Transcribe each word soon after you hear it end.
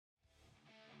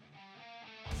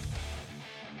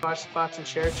Botched Spots and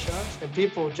Share Shots. And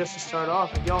people, just to start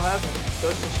off, if y'all haven't,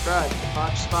 go subscribe to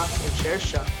Botched Spots and Share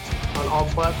Shots on all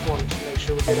platforms to make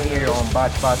sure we get Here on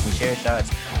Botched Spots and Share Shots,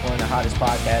 one of the hottest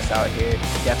podcasts out here.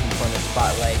 Definitely putting the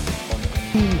spotlight on the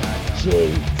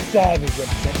DJ Savage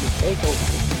representing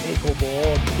Takeover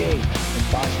all day.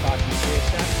 and Botched Spots and Share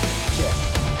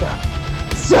Shots.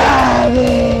 Just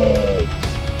Savage!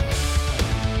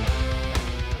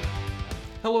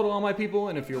 Hello to all my people,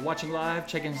 and if you're watching live,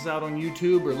 checking us out on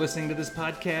YouTube, or listening to this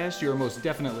podcast, you're most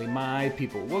definitely my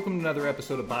people. Welcome to another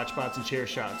episode of Botched Spots and Chair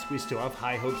Shots. We still have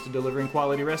high hopes of delivering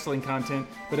quality wrestling content,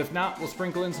 but if not, we'll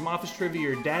sprinkle in some office trivia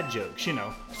or dad jokes,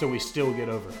 so we still get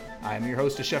over. I am your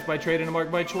host, a chef by trade and a mark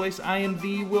by choice. I am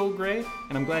the Will Gray,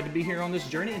 and I'm glad to be here on this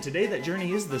journey, and today that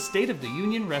journey is the State of the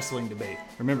Union wrestling debate.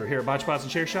 Remember, here at Botched Spots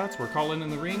and Chair Shots, we're calling in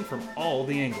the ring from all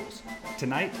the angles.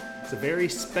 Tonight, it's a very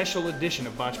special edition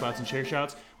of Botched Spots and Chair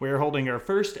Shots. We are holding our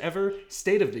first ever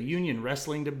State of the Union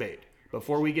wrestling debate.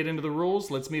 Before we get into the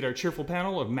rules, let's meet our cheerful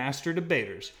panel of master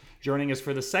debaters. Joining us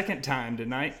for the second time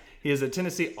tonight, he is a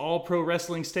Tennessee All-Pro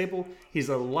Wrestling staple. He's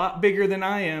a lot bigger than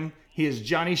I am. He is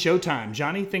Johnny Showtime.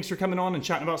 Johnny, thanks for coming on and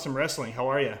chatting about some wrestling. How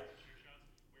are you?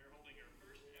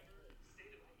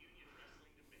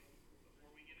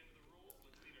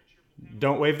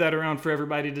 Don't wave that around for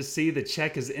everybody to see. The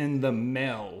check is in the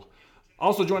mail.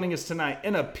 Also joining us tonight,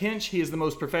 in a pinch, he is the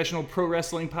most professional pro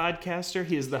wrestling podcaster.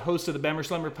 He is the host of the Bammer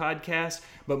Slumber podcast,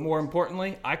 but more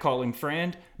importantly, I call him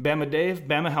friend, Bama Dave.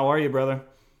 Bama, how are you, brother?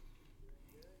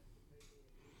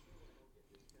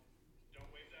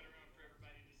 Don't wave that around for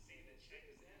everybody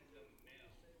to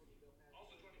see. The check is in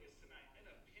the mail. Also joining us tonight, in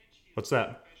a pinch, he is the professional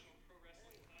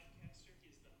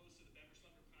pro wrestling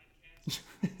podcaster. He is the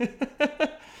host of the Bammer Slumber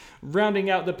podcast. Rounding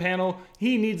out the panel,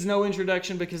 he needs no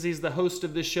introduction because he's the host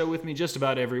of this show with me just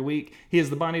about every week. He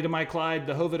is the Bonnie to my Clyde,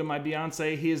 the Hova to my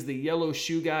Beyonce. He is the yellow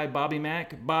shoe guy, Bobby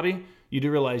Mack. Bobby, you do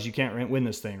realize you can't win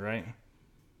this thing, right?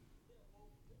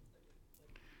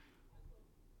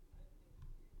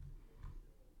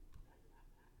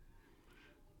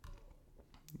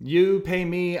 You pay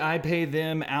me, I pay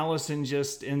them. Allison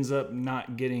just ends up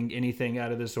not getting anything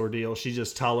out of this ordeal. She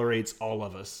just tolerates all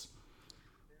of us.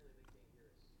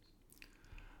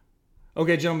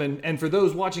 Okay, gentlemen, and for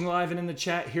those watching live and in the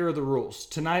chat, here are the rules.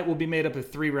 Tonight will be made up of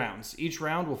 3 rounds. Each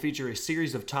round will feature a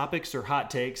series of topics or hot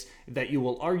takes that you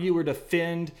will argue or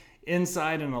defend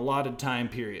inside an allotted time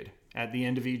period. At the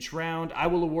end of each round, I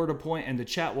will award a point, and the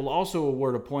chat will also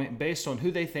award a point based on who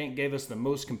they think gave us the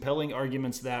most compelling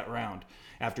arguments that round.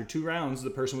 After 2 rounds, the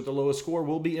person with the lowest score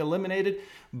will be eliminated,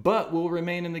 but will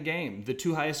remain in the game. The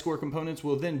 2 highest score components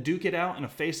will then duke it out in a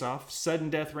face-off,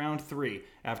 sudden death round 3.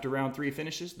 After round 3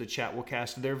 finishes, the chat will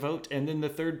cast their vote, and then the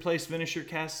third place finisher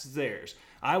casts theirs.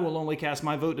 I will only cast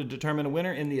my vote to determine a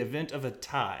winner in the event of a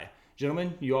tie.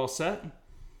 Gentlemen, you all set?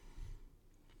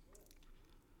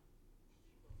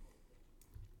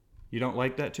 You don't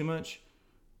like that too much?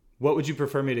 What would you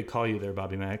prefer me to call you there,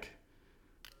 Bobby Mack?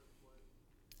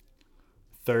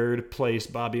 Third place,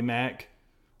 Bobby Mack.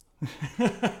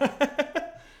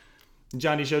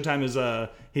 Johnny Showtime is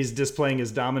he's displaying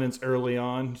his dominance early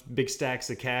on. Big stacks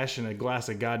of cash and a glass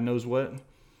of God knows what.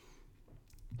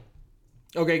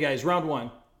 Okay, guys, round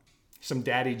 1. Some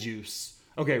daddy juice.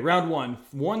 Okay, round 1.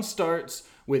 One starts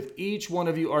with each one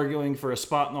of you arguing for a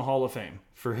spot in the Hall of Fame.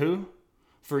 For who?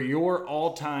 For your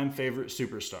all-time favorite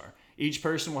superstar. Each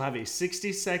person will have a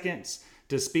 60 seconds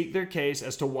to speak their case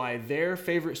as to why their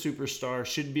favorite superstar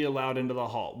should be allowed into the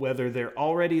hall, whether they're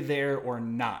already there or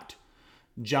not.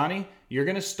 Johnny, you're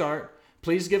going to start.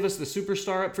 Please give us the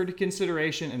superstar up for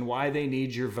consideration and why they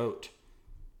need your vote.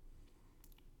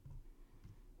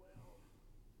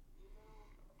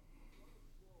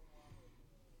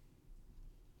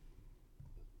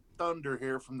 Thunder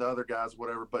here from the other guys,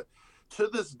 whatever, but to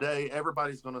this day,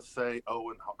 everybody's going to say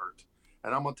Owen Hart.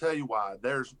 And I'm going to tell you why.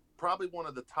 There's probably one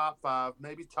of the top 5,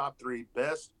 maybe top 3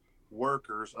 best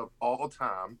workers of all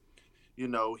time. You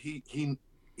know, he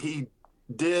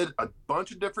did a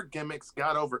bunch of different gimmicks,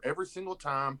 got over every single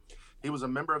time. He was a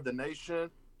member of the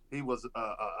Nation. He was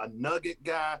a Nugget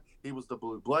guy. He was the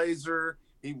Blue Blazer.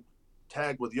 He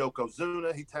tagged with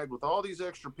Yokozuna. He tagged with all these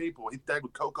extra people. He tagged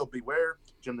with Coco Beware,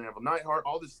 Jim the Neville Neidhart,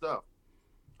 all this stuff.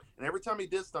 And every time he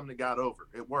did something, it got over.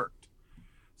 It worked.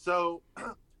 So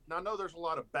now I know there's a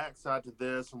lot of backside to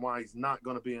this and why he's not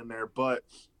going to be in there, but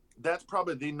that's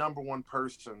probably the number 1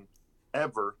 person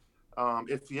ever,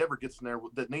 if he ever gets in there,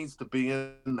 that needs to be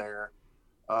in there.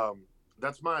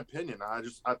 That's my opinion.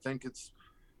 I think it's,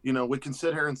 we can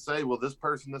sit here and say, well, this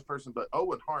person, but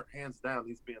Owen Hart, hands down,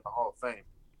 needs to be in the Hall of Fame.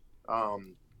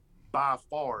 By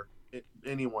far,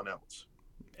 anyone else.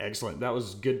 Excellent. That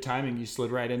was good timing. You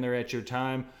slid right in there at your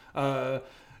time.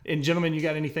 And gentlemen, you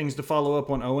got any things to follow up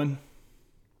on Owen?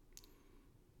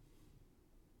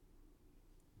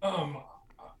 Um,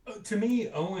 to me,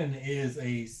 Owen is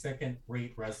a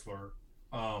second-rate wrestler.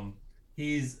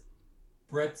 He's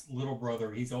Brett's little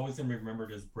brother. He's always going to be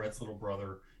remembered as Brett's little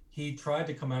brother. He tried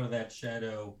to come out of that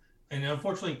shadow, and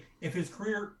unfortunately, if his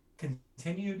career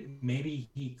continued, maybe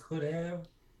he could have.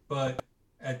 But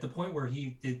at the point where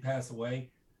he did pass away,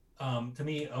 to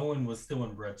me, Owen was still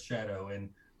in Brett's shadow, and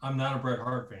I'm not a Bret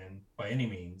Hart fan by any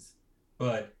means.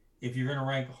 But if you're going to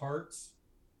rank hearts,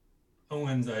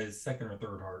 Owen's a second or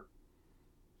third heart.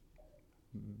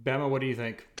 Bama, what do you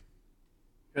think?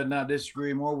 Could not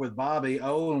disagree more with Bobby.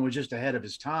 Owen was just ahead of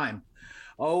his time.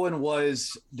 Owen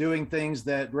was doing things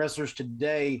that wrestlers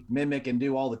today mimic and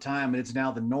do all the time, and it's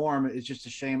now the norm. It's just a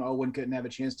shame Owen couldn't have a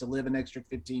chance to live an extra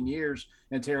 15 years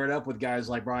and tear it up with guys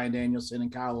like Bryan Danielson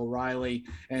and Kyle O'Reilly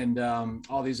and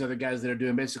all these other guys that are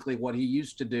doing basically what he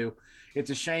used to do.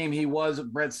 It's a shame he was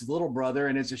Brett's little brother,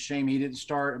 and it's a shame he didn't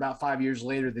start about 5 years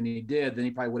later than he did. Then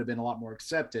he probably would have been a lot more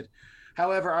accepted.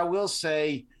 However, I will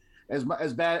say, as much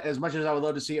as I would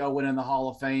love to see Owen in the Hall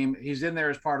of Fame, he's in there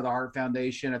as part of the Hart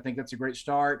Foundation. I think that's a great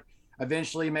start.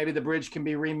 Eventually, maybe the bridge can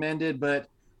be remended, but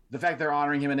the fact they're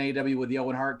honoring him in AEW with the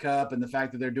Owen Hart Cup and the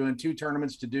fact that they're doing 2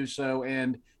 tournaments to do so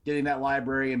and getting that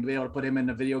library and be able to put him in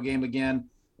a video game again,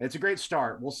 it's a great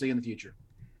start. We'll see in the future.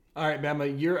 All right,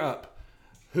 Bama, you're up.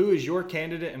 Who is your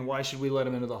candidate, and why should we let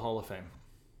him into the Hall of Fame?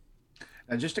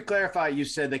 And just to clarify, you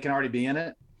said they can already be in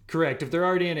it? Correct. If they're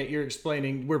already in it, you're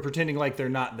explaining we're pretending like they're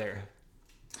not there.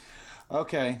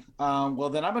 Okay. Well,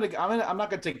 then I'm not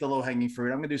gonna take the low hanging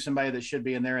fruit. I'm gonna do somebody that should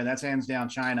be in there, and that's hands down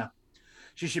China.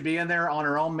 She should be in there on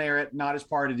her own merit, not as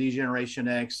part of D-Generation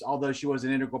X, although she was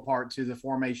an integral part to the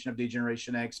formation of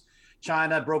D-Generation X.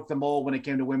 China broke the mold when it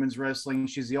came to women's wrestling.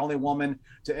 She's the only woman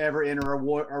to ever enter a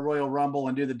Royal Rumble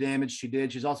and do the damage she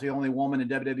did. She's also the only woman in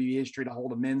WWE history to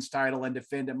hold a men's title and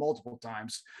defend it multiple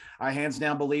times. I hands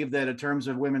down believe that in terms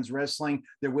of women's wrestling,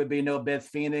 there would be no Beth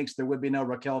Phoenix, there would be no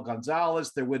Raquel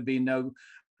Gonzalez, there would be no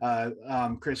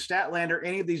Chris Statlander,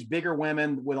 any of these bigger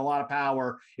women with a lot of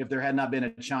power if there had not been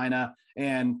a China.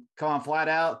 And come on, flat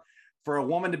out, for a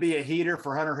woman to be a heater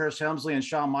for Hunter Hearst Helmsley and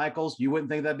Shawn Michaels, you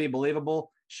wouldn't think that'd be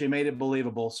believable. She made it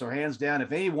believable. So hands down,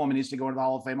 if any woman needs to go into the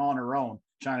Hall of Fame on her own,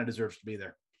 China deserves to be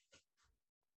there.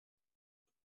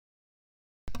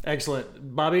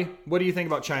 Excellent. Bobby, what do you think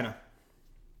about China?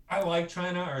 I like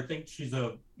China. I think she's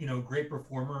a great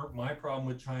performer. My problem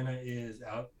with China is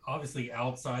obviously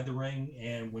outside the ring,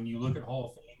 and when you look at Hall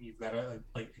of Fame, you've got to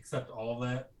accept all of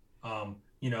that.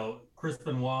 Chris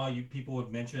Benoit, people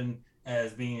have mentioned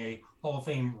as being a Hall of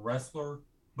Fame wrestler,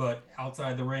 but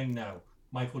outside the ring, no.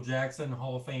 Michael Jackson,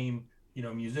 Hall of Fame,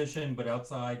 musician, but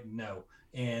outside, no.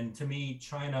 And to me,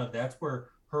 China, that's where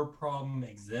her problem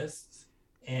exists.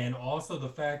 And also the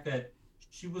fact that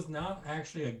she was not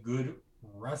actually a good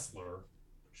wrestler.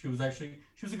 She was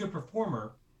a good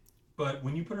performer, but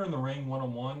when you put her in the ring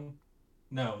one-on-one,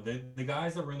 no, the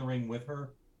guys that were in the ring with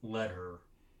her led her.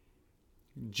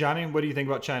 Johnny, what do you think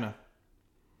about China?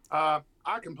 I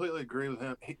completely agree with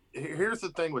him. Here's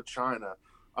the thing with China.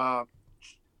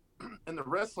 In the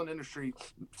wrestling industry,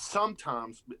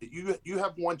 sometimes you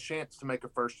have one chance to make a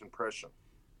first impression.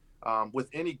 With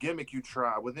any gimmick you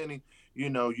try, with any,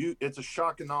 it's a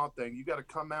shock and awe thing. You got to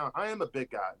come out. I am a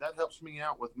big guy. That helps me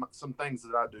out with some things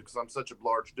that I do because I'm such a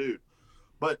large dude.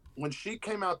 But when she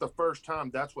came out the first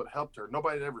time, that's what helped her.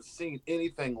 Nobody had ever seen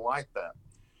anything like that.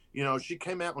 She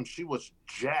came out when she was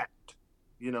jacked.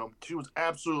 She was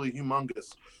absolutely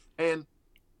humongous. And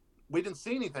we didn't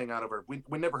see anything out of her. We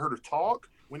never heard her talk.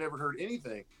 We never heard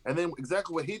anything. And then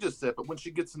exactly what he just said, but when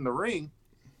she gets in the ring,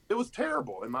 it was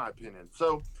terrible, in my opinion.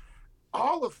 So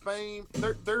Hall of Fame,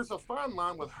 there's a fine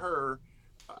line with her.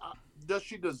 Does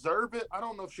she deserve it? I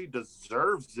don't know if she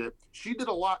deserves it. She did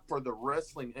a lot for the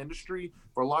wrestling industry,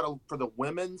 for the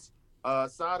women's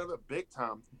side of it, big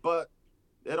time. But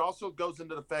it also goes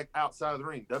into the fact outside of the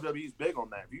ring. WWE's big on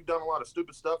that. If you've done a lot of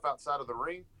stupid stuff outside of the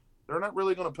ring, they're not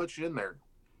really going to put you in there.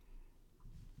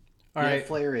 All right.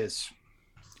 Flair is.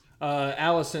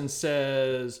 Allison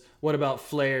says, what about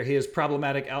Flair? He is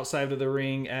problematic outside of the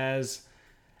ring, as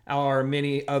are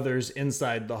many others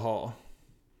inside the hall.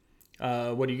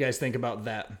 What do you guys think about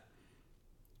that?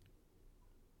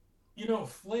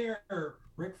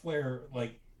 Ric Flair,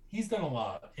 he's done a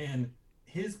lot, and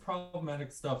his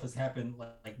problematic stuff has happened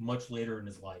much later in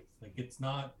his life. It's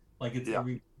not like it's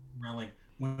every around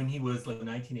when he was the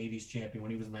 1980s champion,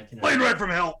 when he was 1990s. Played right from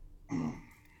hell.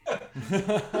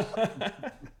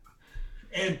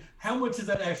 And how much is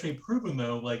that actually proven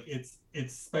though? It's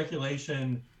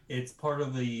speculation. It's part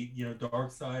of the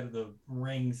dark side of the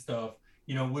ring stuff,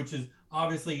 which is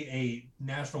obviously a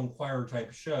National Enquirer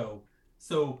type show.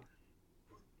 So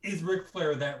is Ric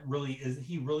Flair is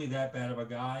he really that bad of a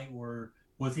guy, or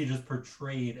was he just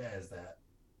portrayed as that?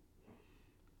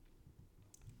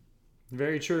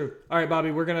 Very true. All right,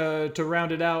 Bobby, we're going to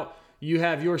round it out. You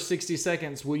have your 60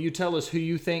 seconds. Will you tell us who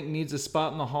you think needs a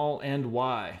spot in the Hall and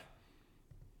why?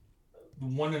 The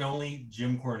one and only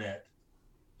Jim Cornette.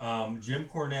 Jim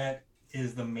Cornette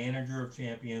is the manager of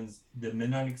champions, the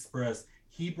Midnight Express.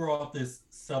 He brought this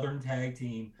Southern tag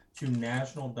team to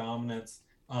national dominance.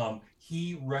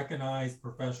 He recognized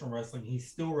professional wrestling. He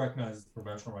still recognizes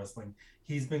professional wrestling.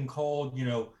 He's been called,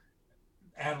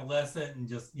 adolescent and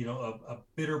just, a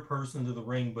bitter person to the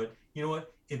ring. But you know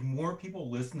what? If more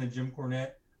people listen to Jim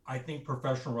Cornette, I think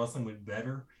professional wrestling would be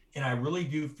better. And I really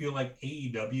do feel like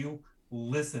AEW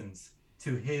listens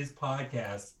to his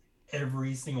podcast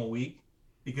every single week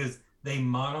because they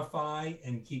modify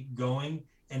and keep going.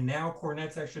 And now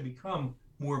Cornette's actually become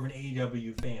more of an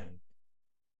AEW fan.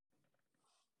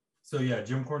 So yeah,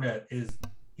 Jim Cornette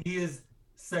is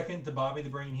second to Bobby the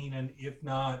Brain Heenan, if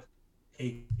not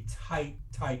a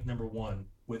tight number one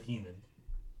with Heenan.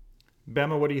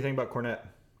 Bama, what do you think about Cornette?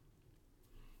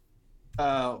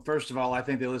 First of all, I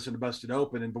think they listen to Busted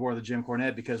Open and more of the Jim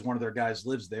Cornette because one of their guys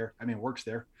lives there. I mean, works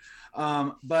there.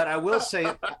 But I will say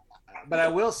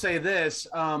this.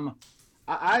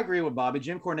 I agree with Bobby.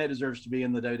 Jim Cornette deserves to be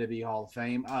in the WWE Hall of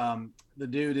Fame. The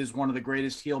dude is one of the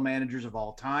greatest heel managers of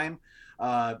all time.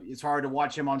 It's hard to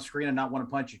watch him on screen and not want to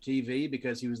punch your TV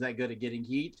because he was that good at getting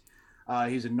heat.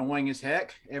 He's annoying as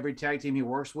heck. Every tag team he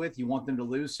works with, you want them to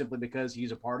lose simply because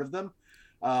he's a part of them.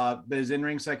 But his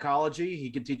in-ring psychology, he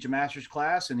could teach a master's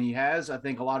class, and he has. I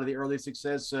think a lot of the early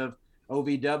success of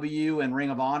OVW and Ring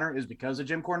of Honor is because of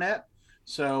Jim Cornette.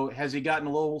 So has he gotten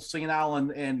a little senile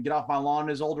and get off my lawn in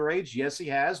his older age? Yes, he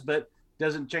has, but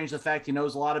doesn't change the fact he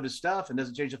knows a lot of his stuff and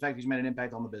doesn't change the fact he's made an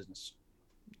impact on the business.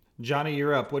 Johnny,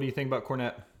 you're up. What do you think about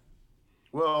Cornette?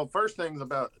 Well, first things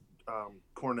about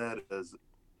Cornette is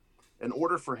in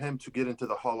order for him to get into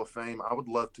the Hall of Fame, I would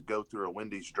love to go through a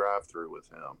Wendy's drive-through with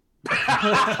him.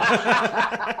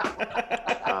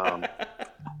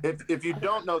 If you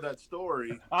don't know that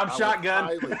story, I'm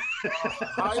shotgun.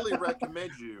 highly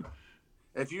recommend you.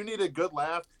 If you need a good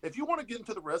laugh, if you want to get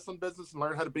into the wrestling business and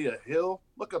learn how to be a heel,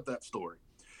 look up that story.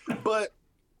 But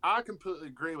I completely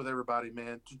agree with everybody,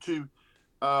 man.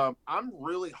 I'm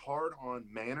really hard on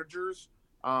managers.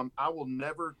 I will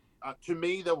never. To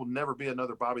me, there will never be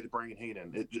another Bobby the Brain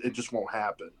Heenan. It just won't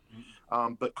happen.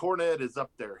 But Cornette is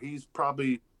up there. He's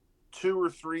probably 2 or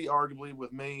 3, arguably,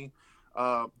 with me.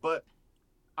 But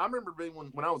I remember being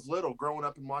when I was little, growing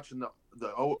up and watching the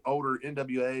older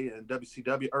NWA and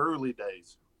WCW early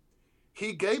days.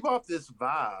 He gave off this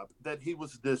vibe that he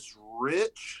was this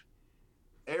rich,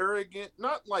 arrogant,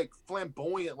 not like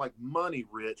flamboyant, like money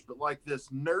rich, but like this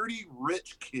nerdy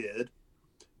rich kid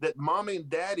that mommy and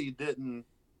daddy didn't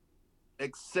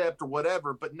accept or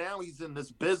whatever. But now he's in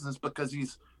this business because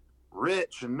he's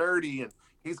rich and nerdy and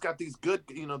he's got these good,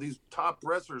 these top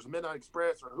wrestlers, Midnight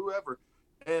Express or whoever.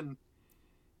 And,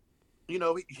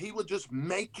 he would just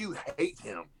make you hate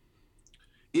him.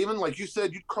 Even like you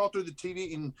said, you'd crawl through the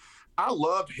TV and I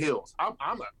love hills.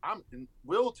 And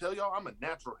Will tell y'all I'm a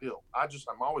natural hill. I'm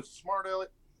always a smart aleck.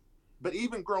 But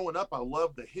even growing up, I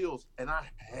loved the hills and I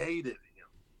hated him.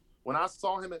 When I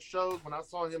saw him at shows, when I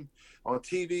saw him on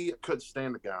TV, I couldn't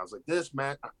stand the guy. I was like, this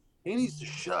man, he needs to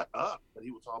shut up. But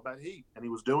he was all about heat and he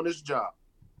was doing his job.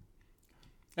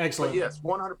 Excellent. But yes,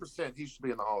 100% he should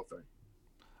be in the Hall of Fame.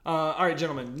 All right,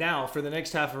 gentlemen. Now, for the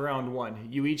next half of round one,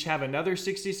 you each have another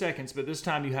 60 seconds, but this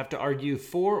time you have to argue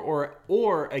for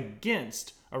or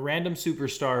against a random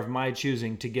superstar of my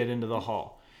choosing to get into the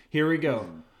Hall. Here we go.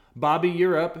 Bobby,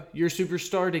 you're up. Your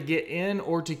superstar to get in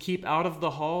or to keep out of the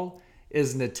Hall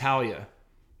is Natalya.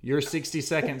 Your 60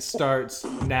 seconds starts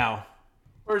now.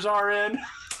 Where's RN?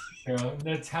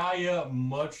 Natalya,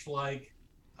 much like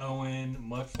Owen,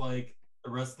 much like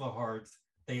the rest of the Hearts,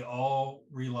 they all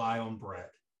rely on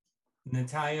Brett.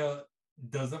 Natalya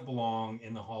doesn't belong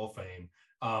in the Hall of Fame.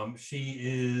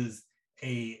 She's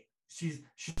a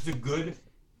good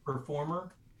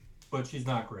performer, but she's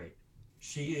not great.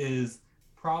 She is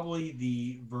probably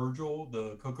the Virgil,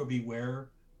 the Coco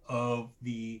Beware of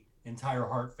the entire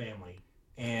Hart family.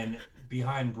 And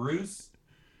behind Bruce,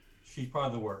 she's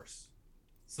probably the worst.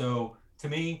 So to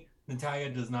me, Natalya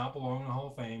does not belong in the Hall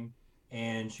of Fame,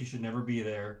 and she should never be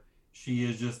there. She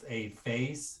is just a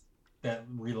face that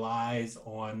relies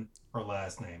on her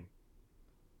last name.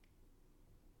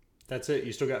 That's it.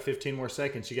 You still got 15 more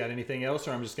seconds. You got anything else,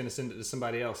 or I'm just going to send it to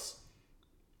somebody else?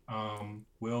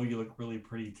 Will, you look really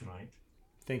pretty tonight.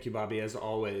 Thank you, Bobby, as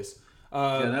always.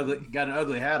 Got an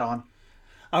ugly hat on.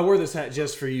 I wore this hat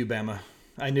just for you, Bama.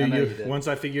 I knew I know you. you did. Once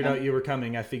I figured out you were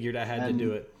coming, I figured I had to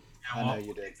do it. Yeah, I know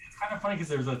you did. It's kind of funny because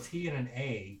there's a T and an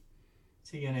A.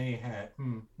 T and A hat.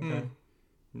 Okay.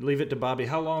 Leave it to Bobby.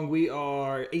 How long? We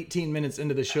are 18 minutes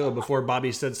into the show before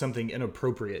Bobby said something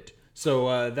inappropriate.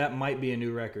 So that might be a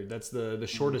new record. That's the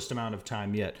shortest amount of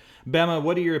time yet. Bama,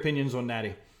 what are your opinions on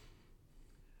Natty?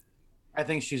 I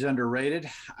think she's underrated.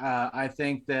 I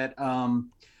think that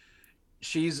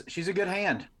she's a good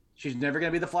hand. She's never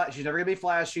going to be she's never going to be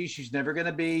flashy. She's never going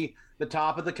to be the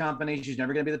top of the company. She's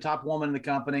never going to be the top woman in the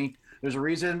company. There's a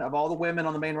reason of all the women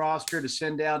on the main roster to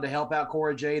send down to help out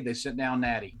Cora Jade. They sent down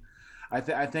Natty. I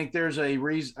think there's a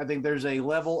reason. I think there's a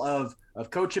level of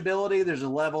coachability. There's a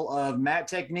level of mat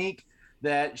technique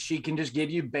that she can just give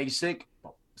you basic,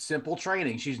 simple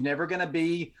training. She's never going to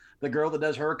be the girl that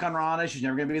does Hurricane Rana. She's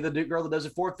never going to be the girl that does a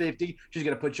 450. She's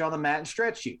going to put you on the mat and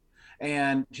stretch you.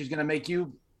 And she's going to make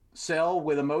you sell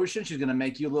with emotion. She's going to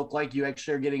make you look like you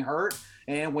actually are getting hurt.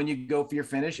 And when you go for your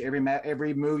finish,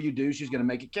 every move you do, she's going to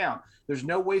make it count. There's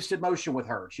no wasted motion with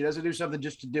her. She doesn't do something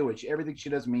just to do it. Everything she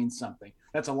does means something.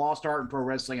 That's a lost art in pro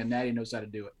wrestling, and Natty knows how to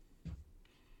do it.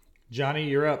 Johnny,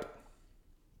 you're up.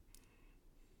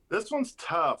 This one's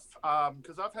tough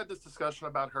because I've had this discussion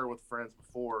about her with friends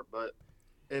before, but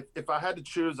if I had to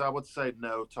choose, I would say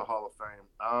no to Hall of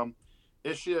Fame.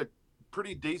 Is she a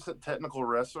pretty decent technical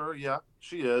wrestler? Yeah,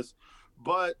 she is.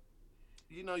 But,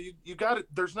 you know, you got it.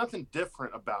 There's nothing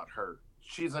different about her.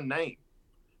 She's a name.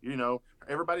 You know,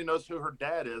 everybody knows who her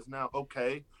dad is. Now,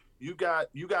 okay, you got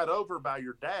over by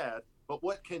your dad, but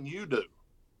what can you do?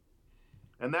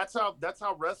 And that's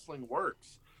how wrestling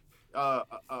works.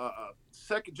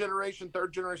 Second generation,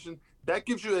 third generation, that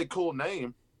gives you a cool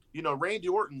name. You know, Randy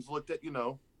Orton's looked at, you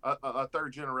know, a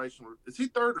third generation. Is he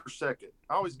third or second?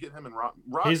 I always get him in Rock.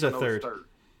 He's a third.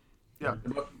 Yeah.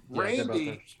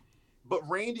 Randy, but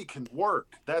Randy can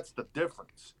work. That's the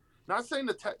difference. Not saying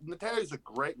Natalia's a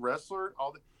great wrestler,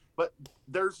 but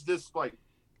there's this like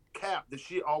cap that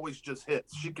she always just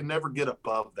hits. She can never get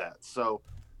above that. So,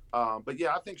 but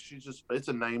yeah, I think it's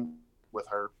a name with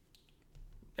her.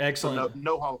 Excellent.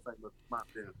 No Hall of Fame, in my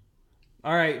opinion.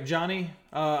 All right, Johnny,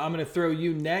 I'm going to throw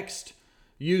you next.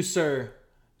 You, sir,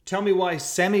 tell me why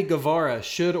Sammy Guevara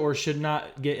should or should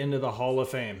not get into the Hall of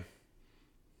Fame.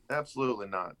 Absolutely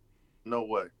not. No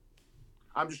way.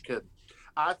 I'm just kidding.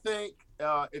 I think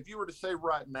if you were to say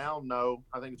right now, no,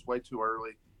 I think it's way too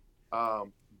early.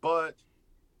 But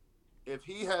if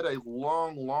he had a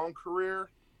long career,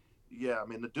 yeah, I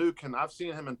mean, the dude I've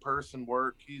seen him in person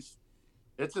work.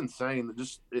 It's insane.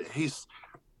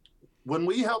 When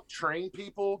we help train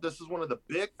people, this is one of the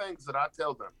big things that I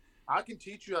tell them. I can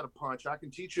teach you how to punch. I can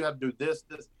teach you how to do this,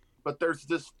 but there's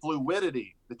this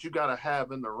fluidity that you got to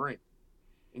have in the ring.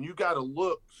 And you got to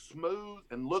look smooth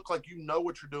and look like you know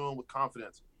what you're doing with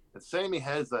confidence. And Sammy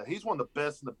has that. He's one of the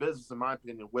best in the business, in my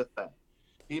opinion, with that.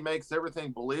 He makes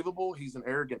everything believable. He's an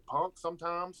arrogant punk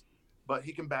sometimes, but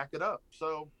he can back it up.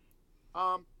 So,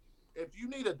 if you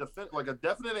need a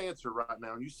definite answer right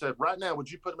now, and you said right now, would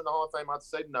you put him in the Hall of Fame? I'd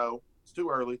say no. It's too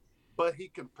early, but he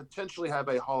could potentially have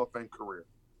a Hall of Fame career.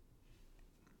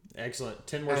 Excellent.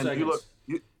 10 more seconds.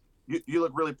 You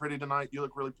look really pretty tonight. You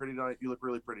look really pretty tonight. You look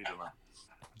really pretty tonight.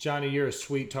 Johnny, you're a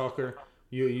sweet talker.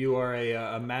 You are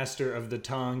a master of the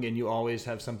tongue, and you always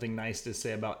have something nice to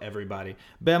say about everybody.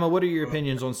 Bama, what are your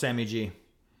opinions on Sammy G?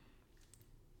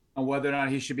 On whether or not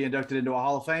he should be inducted into a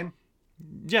Hall of Fame?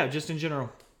 Yeah, just in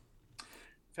general.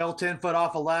 Fell 10 foot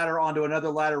off a ladder onto another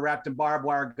ladder wrapped in barbed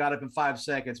wire, got up in 5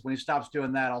 seconds. When he stops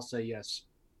doing that, I'll say yes.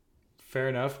 Fair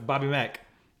enough. Bobby Mack.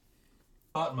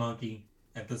 Hot monkey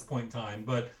at this point in time.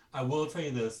 But I will tell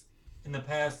you this. In the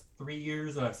past 3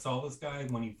 years that I saw this guy,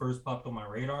 when he first popped on my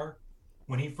radar,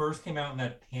 when he first came out in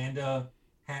that panda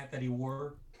hat that he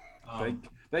wore.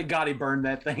 Thank God he burned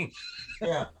that thing.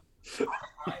 Yeah.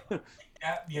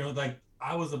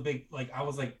 I was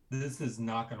like, this is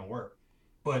not going to work.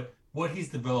 But what he's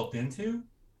developed into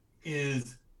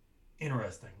is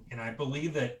interesting. And I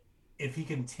believe that if he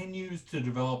continues to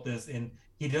develop this and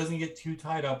he doesn't get too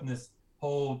tied up in this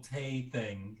whole Tay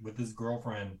thing with his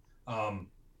girlfriend,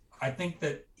 I think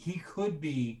that he could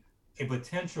be a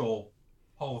potential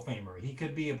Hall of Famer. He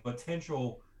could be a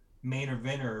potential main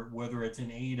eventer, whether it's in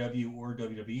AEW or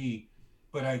WWE.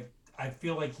 But I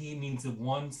feel like he needs to,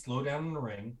 one, slow down in the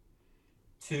ring.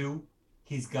 Two,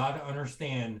 he's got to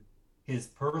understand his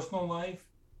personal life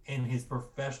and his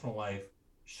professional life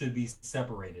should be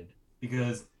separated,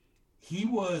 because he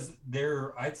was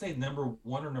their, I'd say, number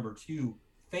one or number two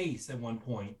face at one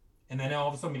point. And then all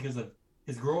of a sudden, because of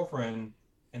his girlfriend,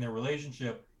 and their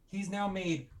relationship, he's now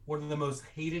made one of the most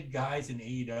hated guys in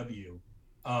AEW.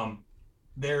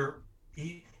 They're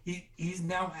he's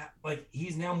now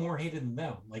he's now more hated than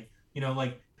them. Like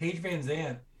Paige Van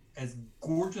Zant, as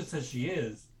gorgeous as she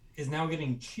is now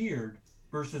getting cheered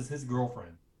versus his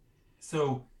girlfriend.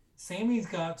 So Sammy's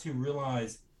got to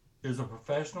realize there's a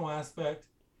professional aspect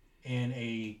and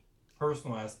a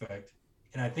personal aspect.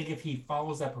 And I think if he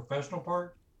follows that professional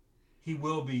part, he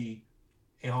will be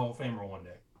a Hall of Famer one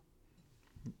day.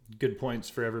 Good points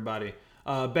for everybody.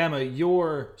 Bama,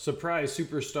 your surprise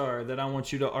superstar that I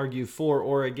want you to argue for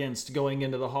or against going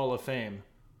into the Hall of Fame,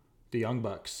 the Young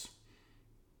Bucks.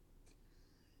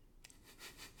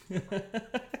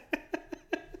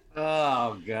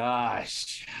 Oh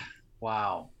gosh.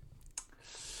 Wow.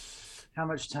 How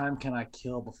much time can I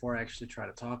kill before I actually try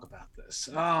to talk about this?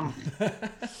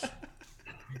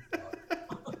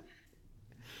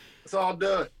 Let's all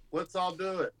do it. Let's all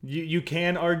do it. You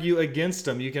can argue against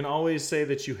them. You can always say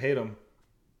that you hate them.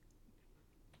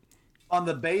 On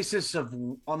the basis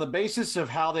of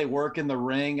how they work in the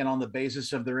ring and on the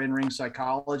basis of their in-ring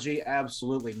psychology,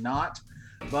 absolutely not.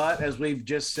 But as we've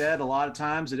just said, a lot of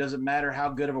times it doesn't matter how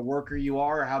good of a worker you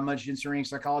are or how much in-ring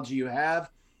psychology you have.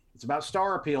 It's about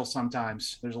star appeal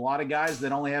sometimes. There's a lot of guys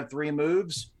that only have 3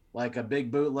 moves, like a big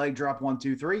boot, leg drop, 1,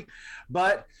 2, 3.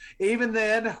 But even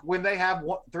then, when they have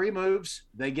 3 moves,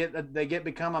 they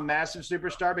become a massive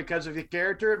superstar because of the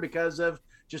character, because of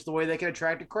just the way they can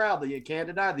attract a crowd that you can't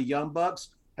deny. The Young Bucks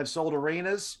have sold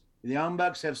arenas. The Young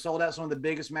Bucks have sold out some of the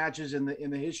biggest matches in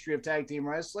the history of tag team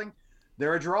wrestling.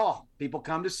 They're a draw. People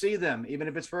come to see them, even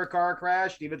if it's for a car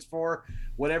crash, even if it's for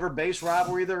whatever base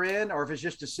rivalry they're in, or if it's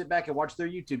just to sit back and watch their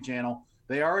YouTube channel.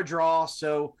 They are a draw.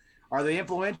 So are they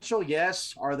influential?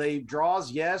 Yes. Are they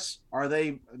draws? Yes. Are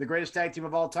they the greatest tag team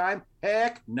of all time?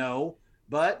 Heck, no.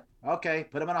 But, okay,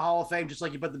 put them in a Hall of Fame just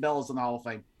like you put the Bellas in the Hall of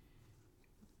Fame.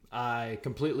 I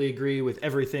completely agree with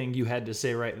everything you had to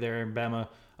say right there, Bama.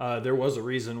 There was a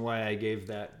reason why I gave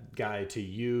that guy to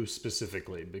you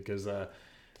specifically, because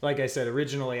like I said,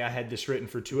 originally I had this written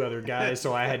for 2 other guys,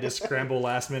 so I had to scramble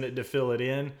last minute to fill it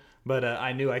in. But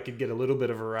I knew I could get a little bit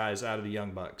of a rise out of the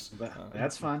Young Bucks.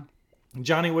 That's fine.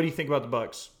 Johnny, what do you think about the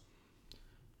Bucks?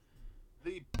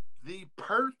 The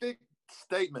perfect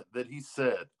statement that he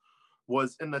said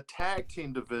was, in the tag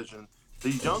team division,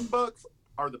 the Young Bucks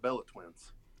are the Bella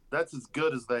Twins. That's as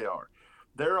good as they are.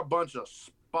 They're a bunch of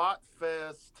spot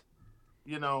fest,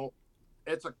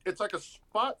 it's like a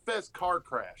spot fest car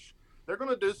crash. They're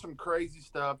going to do some crazy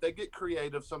stuff. They get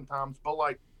creative sometimes, but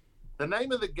like the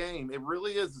name of the game, it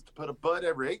really is to put a butt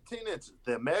every 18 inches.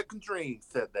 The American Dream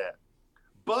said that.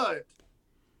 But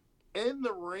in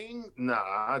the ring,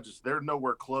 they're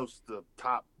nowhere close to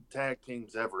top tag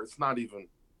teams ever. It's not even,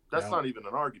 not even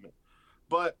an argument.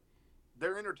 But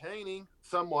they're entertaining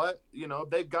somewhat.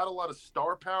 They've got a lot of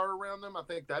star power around them. I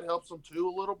think that helps them too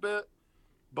a little bit.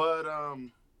 But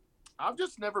I've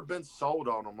just never been sold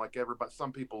on them like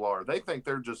some people are. They think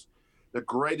they're just the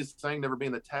greatest thing to ever be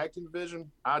in the tag team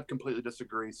division. I'd completely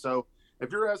disagree. So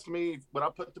if you're asking me, would I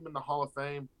put them in the Hall of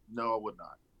Fame? No, I would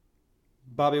not.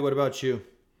 Bobby, what about you?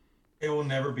 They will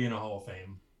never be in a Hall of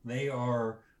Fame. They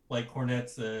are, like Cornette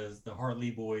says, the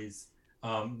Hartley Boys.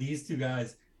 These 2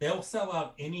 guys, they'll sell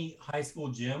out any high school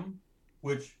gym,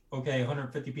 which, okay,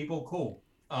 150 people, cool.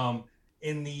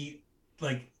 In the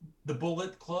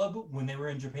Bullet Club, when they were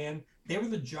in Japan, they were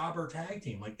the jobber tag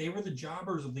team. Like, they were the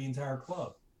jobbers of the entire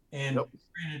club. And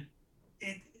granted,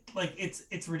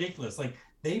 it's ridiculous. Like,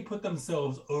 they put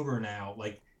themselves over now,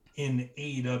 like in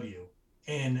AEW,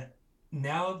 and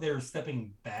now they're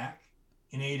stepping back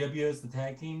in AEW as the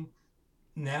tag team.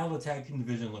 Now the tag team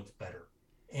division looks better,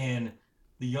 and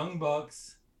the Young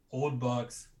Bucks, Old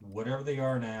Bucks, whatever they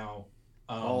are now,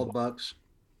 Old Bucks.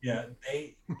 Yeah,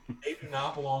 they do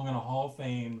not belong in a Hall of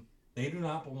Fame. They do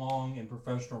not belong in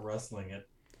professional wrestling.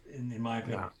 In my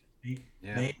opinion,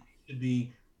 they should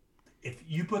be. If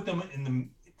you put them in the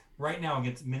right now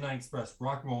against Midnight Express,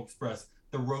 Rock and Roll Express,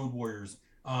 the Road Warriors,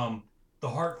 the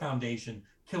Hart Foundation,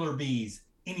 Killer Bees,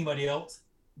 anybody else,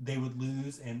 they would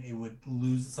lose, and it would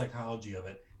lose the psychology of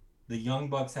it. The Young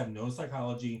Bucks have no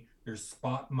psychology. They're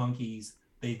spot monkeys.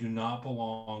 They do not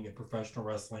belong in professional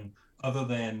wrestling other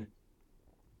than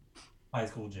high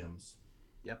school gyms.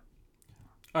 Yep.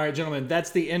 All right, gentlemen,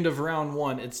 that's the end of round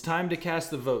 1. It's time to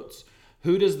cast the votes.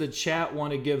 Who does the chat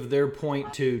want to give their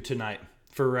point to tonight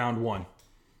for round 1?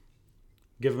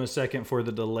 Give them a second for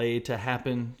the delay to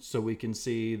happen so we can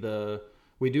see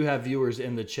we do have viewers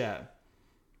in the chat.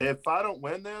 If I don't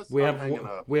win this, we I'm have hanging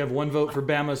up. We have 1 vote for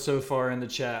Bama so far in the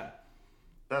chat.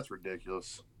 That's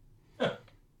ridiculous.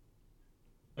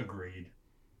 Agreed.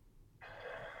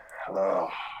 Oh.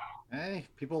 Hey,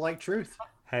 people like truth.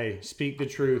 Hey, speak the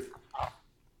truth.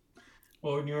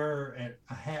 Well, when you're at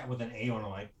a hat with an A on it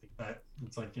like that,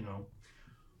 it's like,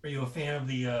 are you a fan of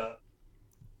the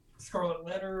Scarlet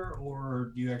Letter,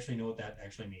 or do you actually know what that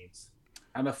actually means?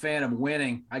 I'm a fan of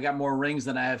winning. I got more rings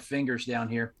than I have fingers down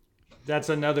here. That's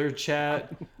another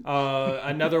chat.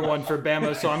 Another one for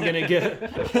Bama. So I'm gonna get.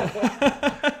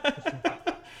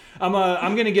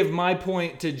 I'm gonna give my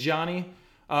point to Johnny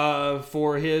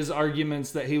for his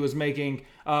arguments that he was making.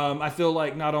 I feel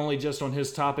like not only just on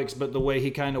his topics, but the way he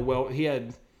he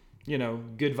had,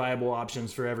 good viable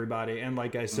options for everybody. And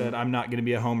like I said, I'm not gonna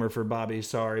be a homer for Bobby.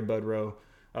 Sorry, Bud Rowe.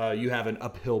 You have an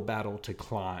uphill battle to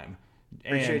climb.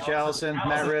 Appreciate you, Allison.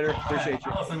 Matt Ritter. Appreciate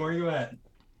you. Allison, where are you at?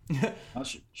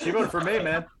 She voted for me,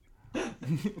 man.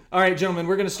 All right, gentlemen,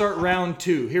 we're going to start round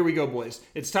 2. Here we go, boys.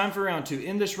 It's time for round 2.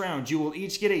 In this round, you will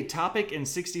each get a topic and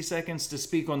 60 seconds to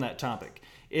speak on that topic.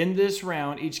 In this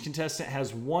round, each contestant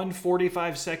has one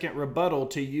 45-second rebuttal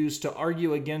to use to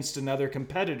argue against another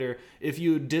competitor if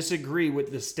you disagree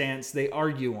with the stance they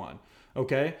argue on.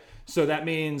 Okay? So that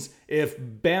means if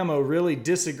Bamo really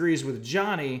disagrees with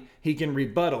Johnny, he can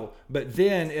rebuttal. But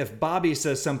then if Bobby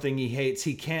says something he hates,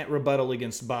 he can't rebuttal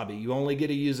against Bobby. You only get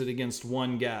to use it against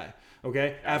one guy.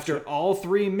 Okay? After all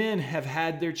 3 men have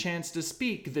had their chance to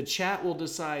speak, the chat will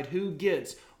decide who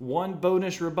gets one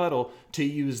bonus rebuttal to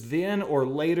use then or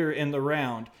later in the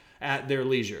round at their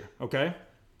leisure. Okay?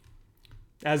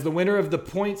 As the winner of the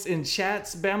points in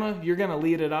chats, Bama, you're going to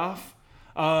lead it off.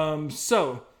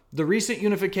 The recent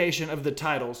unification of the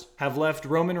titles have left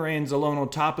Roman Reigns alone on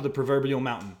top of the proverbial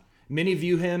mountain. Many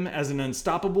view him as an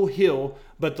unstoppable heel,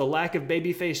 but the lack of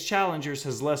babyface challengers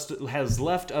has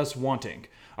left us wanting.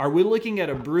 Are we looking at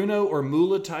a Bruno or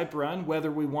Moolah type run, whether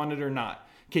we want it or not?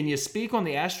 Can you speak on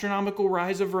the astronomical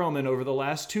rise of Roman over the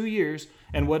last 2 years,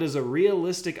 and what is a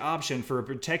realistic option for a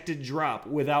protected drop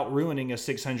without ruining a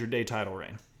 600-day title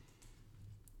reign?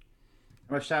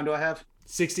 How much time do I have?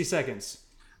 60 seconds.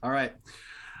 All right.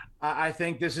 I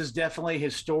think this is definitely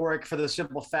historic for the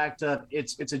simple fact of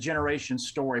it's a generation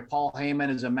story. Paul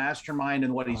Heyman is a mastermind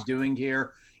in what he's doing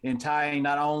here in tying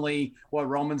not only what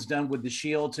Roman's done with the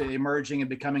Shield to emerging and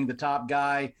becoming the top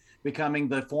guy, becoming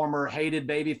the former hated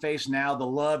babyface, now the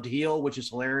loved heel, which is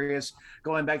hilarious.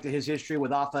 Going back to his history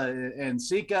with Alpha and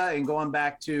Sika, and going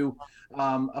back to,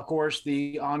 of course,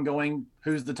 the ongoing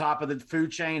who's the top of the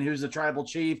food chain, who's the tribal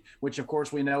chief, which, of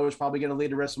course, we know is probably going to lead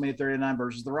to WrestleMania 39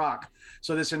 versus The Rock.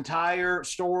 So this entire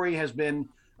story has been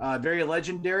very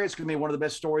legendary. It's going to be one of the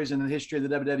best stories in the history of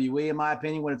the WWE, in my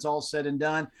opinion, when it's all said and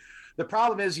done. The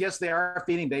problem is, yes, they are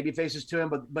feeding baby faces to him,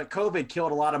 but COVID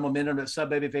killed a lot of momentum that sub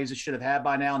baby faces should have had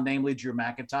by now, namely Drew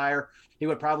McIntyre. He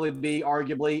would probably be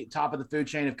arguably top of the food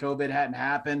chain if COVID hadn't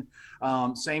happened.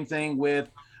 Same thing with,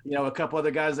 a couple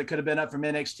other guys that could have been up from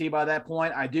NXT by that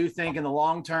point. I do think in the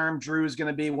long term, Drew is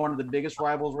going to be one of the biggest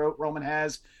rivals Roman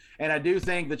has. And I do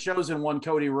think the chosen one,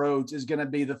 Cody Rhodes, is going to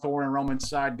be the thorn in Roman's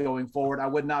side going forward. I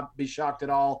would not be shocked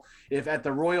at all if at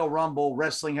the Royal Rumble,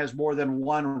 wrestling has more than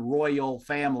one royal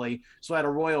family. So at a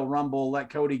Royal Rumble,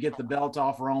 let Cody get the belt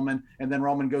off Roman, and then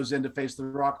Roman goes in to face The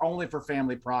Rock only for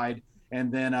family pride. And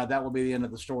then that will be the end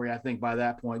of the story, I think, by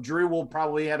that point. Drew will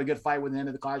probably have a good fight with the end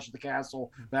of the Clash at the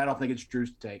Castle, but I don't think it's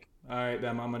Drew's take. All right,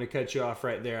 Bam, I'm going to cut you off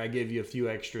right there. I gave you a few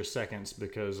extra seconds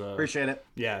because... Appreciate it.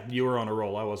 Yeah, you were on a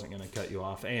roll. I wasn't going to cut you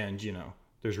off. And,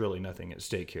 there's really nothing at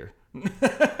stake here.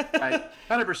 Right,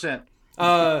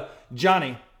 100%.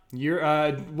 Johnny, you're...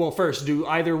 well, first, do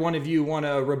either one of you want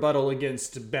to rebuttal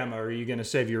against Bama, or are you going to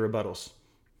save your rebuttals?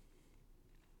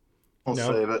 I'll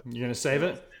save it. You're going to save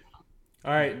it?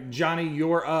 All right, Johnny,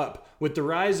 you're up. With the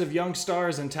rise of young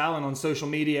stars and talent on social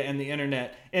media and the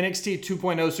internet, NXT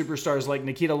 2.0 superstars like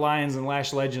Nikita Lyons and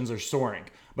Lash Legends are soaring.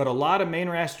 But a lot of main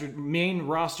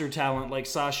roster talent like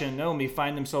Sasha and Naomi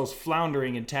find themselves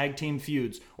floundering in tag team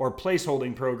feuds or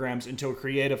placeholding programs until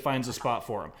creative finds a spot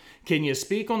for them. Can you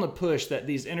speak on the push that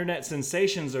these internet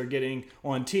sensations are getting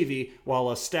on TV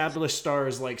while established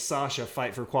stars like Sasha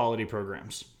fight for quality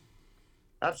programs?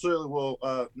 Absolutely.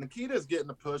 Well, Nikita's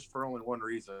getting a push for only one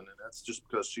reason, and that's just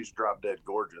because she's drop dead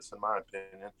gorgeous, in my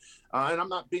opinion. And I'm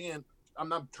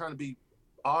not trying to be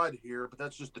odd here, but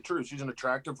that's just the truth. She's an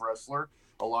attractive wrestler.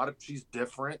 She's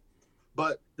different.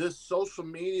 But this social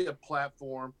media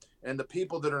platform and the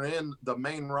people that are in the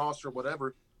main roster,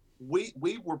 whatever, we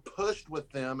were pushed with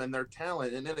them and their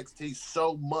talent in NXT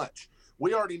so much.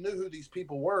 We already knew who these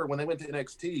people were when they went to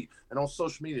NXT and on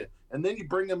social media. And then you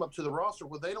bring them up to the roster,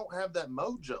 well, they don't have that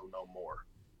mojo no more.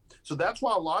 So that's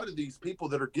why a lot of these people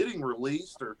that are getting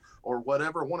released or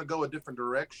whatever want to go a different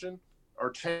direction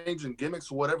or changing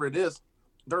gimmicks or whatever it is,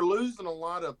 they're losing a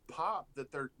lot of pop that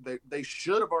they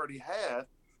should have already had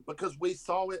because we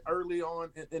saw it early on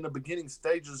in the beginning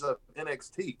stages of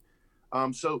NXT.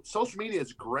 So social media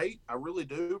is great, I really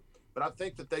do, but I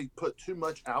think that they put too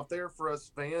much out there for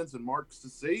us fans and marks to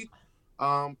see.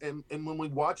 And when we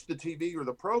watch the TV or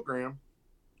the program,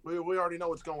 we already know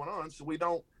what's going on, so we're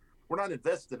not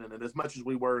invested in it as much as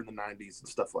we were in the '90s and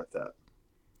stuff like that.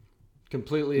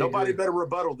 Completely Nobody agree. better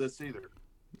rebuttal this either.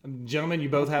 Gentlemen, you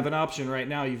both have an option right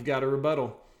now. You've got a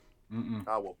rebuttal.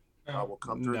 I will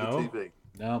come through No. the TV.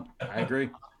 No, I agree.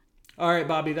 All right,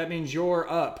 Bobby, that means you're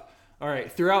up. All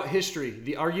right, throughout history,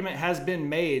 the argument has been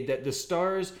made that the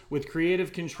stars with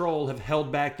creative control have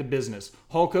held back the business.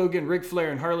 Hulk Hogan, Ric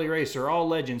Flair, and Harley Race are all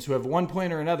legends who have one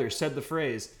point or another said the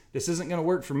phrase, "This isn't going to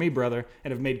work for me, brother,"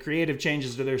 and have made creative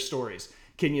changes to their stories.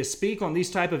 Can you speak on these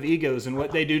type of egos and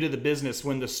what they do to the business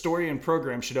when the story and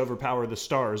program should overpower the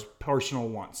stars' personal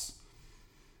wants?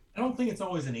 I don't think it's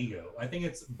always an ego. I think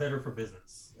it's better for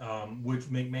business, which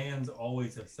McMahon's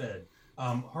always have said.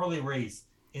 Harley Race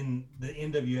in the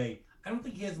NWA, I don't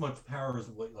think he has much power as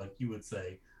what like you would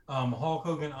say. Hulk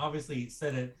Hogan obviously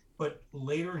said it, but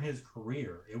later in his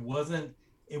career, it wasn't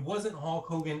Hulk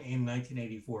Hogan in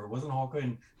 1984. It wasn't Hulk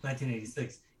Hogan in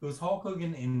 1986. It was Hulk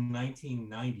Hogan in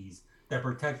 1990s that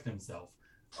protected himself.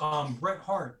 Bret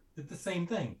Hart did the same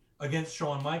thing against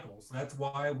Shawn Michaels. That's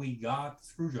why we got the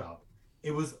screw job.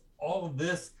 It was all of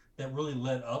this that really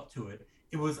led up to it.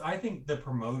 It was, I think, the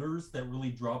promoters that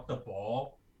really dropped the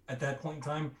ball at that point in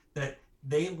time, that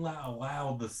they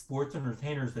allowed the sports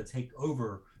entertainers to take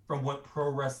over from what pro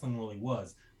wrestling really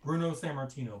was. Bruno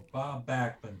Sammartino, Bob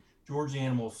Backlund, George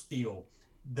Animal Steele,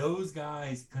 those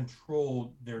guys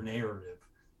controlled their narrative.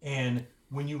 And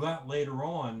when you got later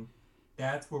on,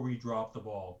 that's where we dropped the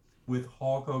ball with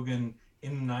Hulk Hogan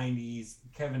in the 90s,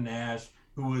 Kevin Nash,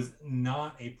 who was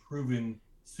not a proven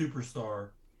superstar,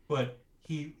 but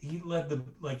he led the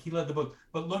book.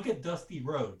 But look at Dusty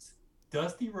Rhodes.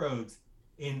 Dusty Rhodes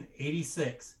in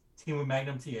 '86 teamed with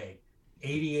Magnum TA.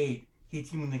 '88 he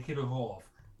teamed with Nikita Koloff.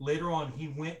 Later on he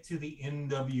went to the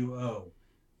NWO.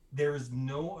 There is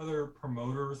no other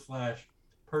promoter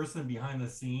 / person behind the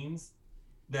scenes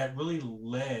that really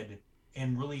led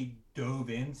and really dove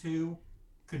into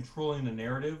controlling the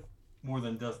narrative more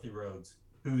than Dusty Rhodes,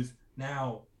 who's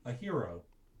now a hero.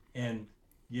 And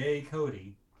yay,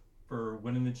 Cody, for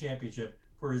winning the championship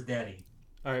for his daddy.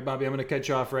 All right, Bobby, I'm going to cut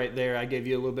you off right there. I gave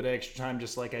you a little bit of extra time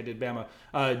just like I did Bama.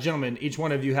 Gentlemen, each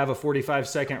one of you have a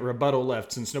 45-second rebuttal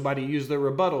left. Since nobody used their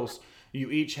rebuttals, you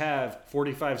each have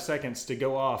 45 seconds to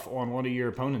go off on one of your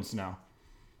opponents now.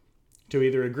 To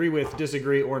either agree with,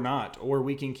 disagree, or not. Or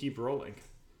we can keep rolling.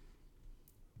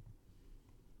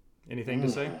 Anything to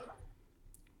say?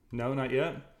 No, not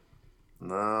yet?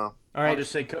 No. All right.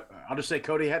 I'll just say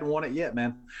Cody hadn't won it yet,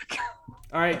 man.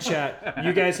 All right, chat.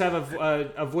 You guys have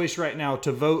a voice right now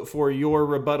to vote for your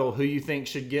rebuttal. Who you think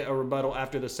should get a rebuttal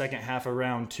after the second half of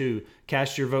round 2?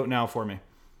 Cast your vote now for me.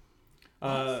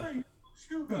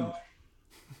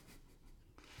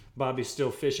 Bobby's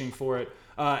still fishing for it.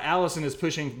 Allison is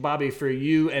pushing Bobby for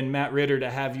you and Matt Ritter to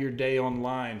have your day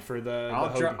online for the.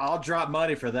 I'll drop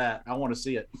money for that. I want to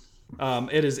see it.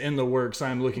 It is in the works.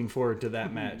 I'm looking forward to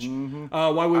that match. Mm-hmm.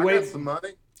 While we wait, got some money.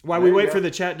 While we wait for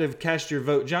the chat to cast your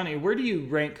vote, Johnny, where do you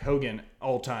rank Hogan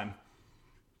all time?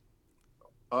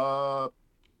 Oh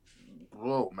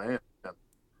man,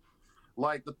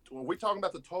 like are we talking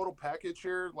about the total package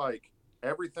here, like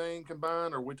everything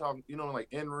combined, or are we talking, like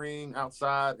in ring,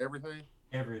 outside, everything?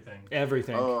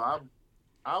 Everything. Oh,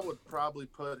 I would probably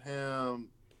put him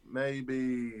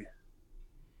maybe.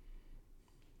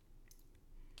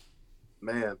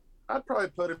 Man, I'd probably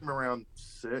put him around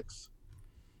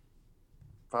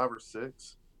 5 or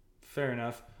 6. Fair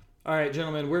enough. All right,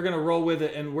 gentlemen, we're going to roll with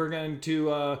it, and we're going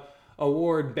to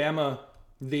award Bama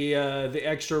the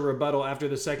extra rebuttal after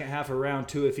the second half of round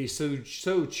 2 if he so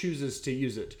chooses to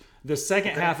use it. The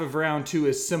second half of round 2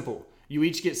 is simple. You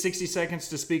each get 60 seconds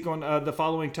to speak on the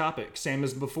following topic. Same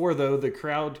as before, though. The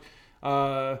crowd...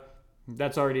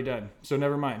 that's already done, so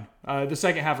never mind. The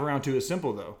second half of round 2 is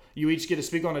simple, though. You each get to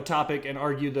speak on a topic and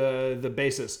argue the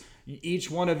basis. Each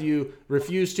one of you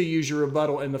refused to use your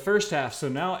rebuttal in the first half, so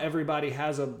now everybody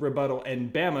has a rebuttal.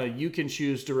 And Bama, you can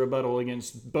choose to rebuttal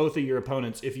against both of your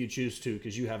opponents if you choose to,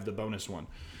 because you have the bonus one.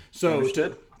 So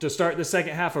to start the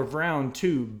second half of round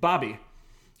 2, Bobby,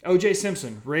 O.J.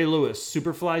 Simpson, Ray Lewis,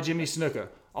 Superfly Jimmy Snuka,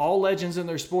 all legends in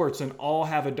their sports and all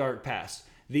have a dark past.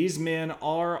 These men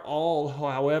are all,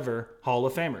 however, Hall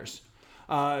of Famers.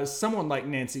 Someone like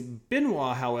Nancy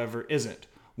Benoit, however, isn't.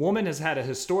 Woman has had a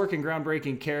historic and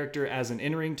groundbreaking character as an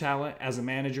in-ring talent, as a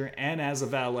manager, and as a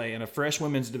valet in a fresh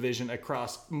women's division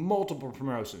across multiple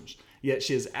promotions. Yet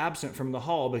she is absent from the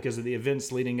Hall because of the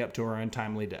events leading up to her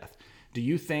untimely death. Do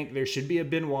you think there should be a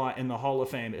Benoit in the Hall of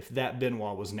Fame if that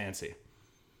Benoit was Nancy?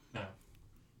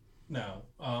 No.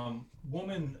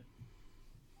 Woman,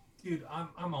 dude,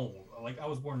 I'm old. Like, I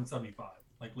was born in 75,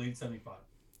 like late 75.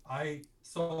 I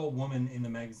saw a woman in the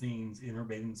magazines in her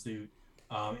bathing suit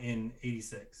in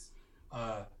 86.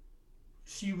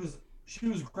 She was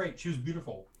great. She was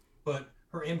beautiful, but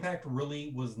her impact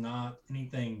really was not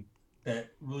anything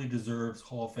that really deserves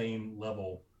Hall of Fame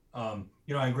level. And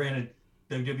granted,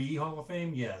 WWE Hall of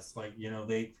Fame, yes, like,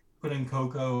 they put in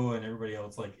Coco and everybody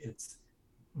else, like,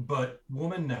 but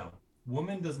woman, no.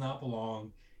 Woman does not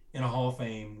belong in a Hall of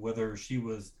Fame, whether she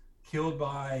was killed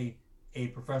by a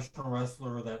professional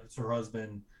wrestler that's her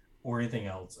husband or anything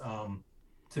else.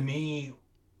 To me,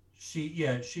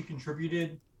 she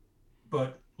contributed,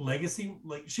 but legacy,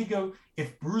 like,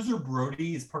 if Bruiser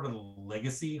Brody is part of the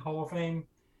Legacy Hall of Fame,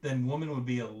 then woman would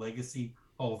be a Legacy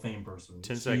Hall of Fame person.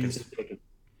 10 seconds.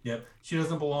 Yep. She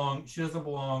doesn't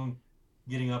belong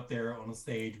getting up there on the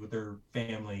stage with her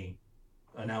family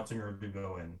announcing her to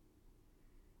go in.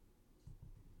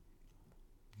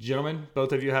 Gentlemen,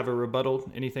 both of you have a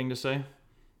rebuttal. Anything to say?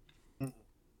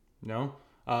 No?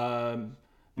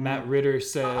 Matt Ritter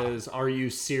says, "Are you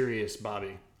serious,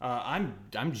 Bobby?" I'm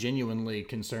genuinely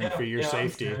concerned for your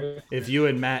safety. If you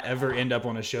and Matt ever end up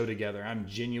on a show together, I'm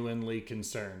genuinely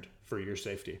concerned for your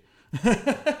safety.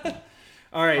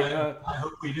 All right. I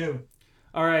hope we do.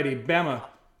 All righty, Bama.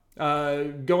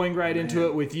 Going right into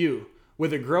it with you.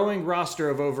 With a growing roster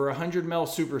of over 100 male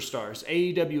superstars,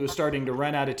 AEW is starting to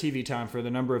run out of TV time for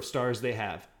the number of stars they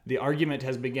have. The argument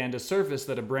has begun to surface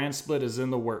that a brand split is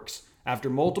in the works. After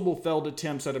multiple failed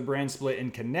attempts at a brand split in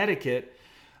Connecticut,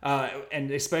 and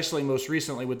especially most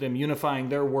recently with them unifying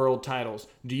their world titles,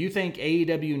 do you think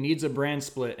AEW needs a brand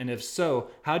split? And if so,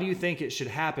 how do you think it should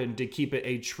happen to keep it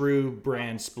a true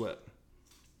brand split?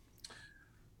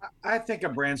 I think a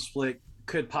brand split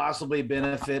could possibly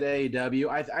benefit AEW.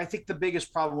 I think the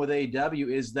biggest problem with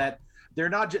AEW is that they're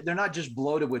not just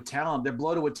bloated with talent. They're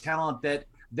bloated with talent that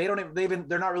they're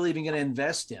not really even going to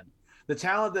invest in. The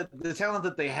talent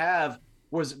that they have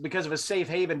was because of a safe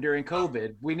haven during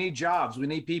COVID. We need jobs. We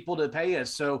need people to pay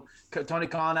us. So Tony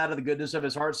Khan, out of the goodness of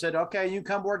his heart, said, "Okay, you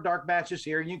come work dark matches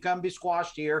here. You come be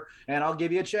squashed here, and I'll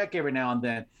give you a check every now and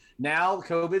then." Now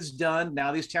COVID's done.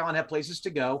 Now these talent have places to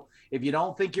go. If you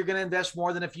don't think you're going to invest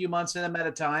more than a few months in them at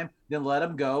a time, then let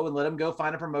them go and let them go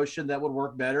find a promotion that would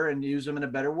work better and use them in a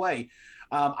better way.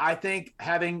 I think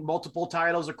having multiple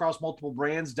titles across multiple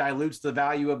brands dilutes the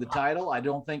value of the title. I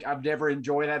don't think I've never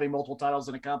enjoyed having multiple titles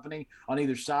in a company on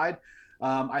either side.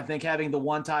 I think having the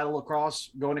one title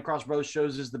going across both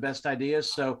shows is the best idea.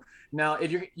 So now,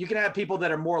 if you can have people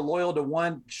that are more loyal to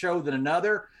one show than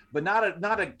another, but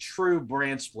not a true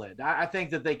brand split. I think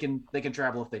that they can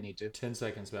travel if they need to. 10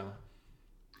 seconds, Bama.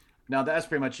 No, that's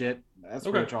pretty much it. That's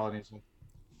pretty much all I need to say.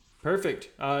 Perfect.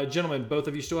 Gentlemen, both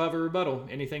of you still have a rebuttal.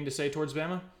 Anything to say towards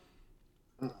Bama?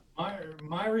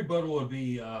 My rebuttal would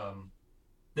be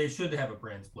they should have a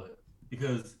brand split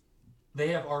because they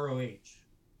have ROH.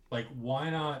 Like, why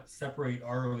not separate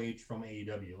ROH from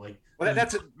AEW? Like, well,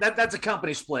 that's a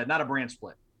company split, not a brand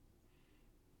split.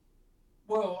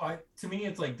 Well, to me,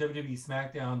 it's like WWE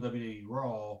SmackDown, WWE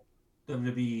Raw,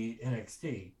 WWE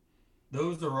NXT.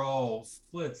 Those are all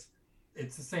splits.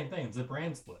 It's the same thing. It's a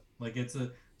brand split. Like,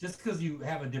 just because you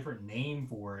have a different name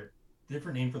for it,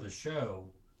 different name for the show,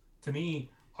 to me,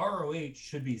 ROH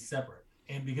should be separate.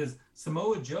 And because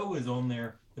Samoa Joe is on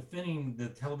there defending the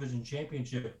television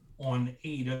championship on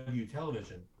AEW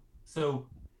television. So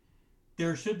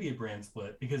there should be a brand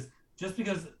split because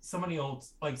somebody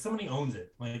owns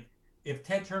it. Like, if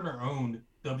Ted Turner owned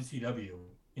WCW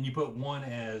and you put one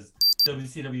as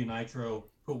WCW Nitro,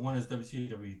 put one as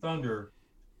WCW Thunder,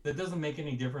 that doesn't make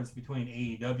any difference between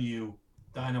AEW,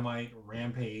 Dynamite,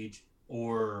 Rampage,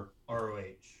 or ROH.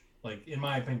 Like, in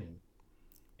my opinion.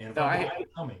 And if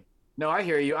tell me. No, I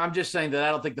hear you. I'm just saying that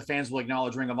I don't think the fans will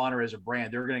acknowledge Ring of Honor as a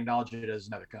brand. They're going to acknowledge it as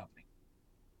another company,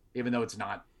 even though it's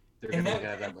not. They're going to look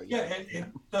at it.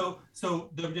 So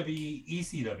WWE,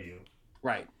 ECW.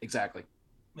 Right. Exactly.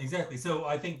 So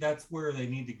I think that's where they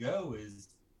need to go, is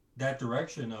that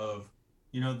direction of,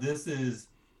 this is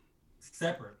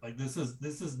separate. Like, this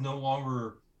is no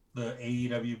longer the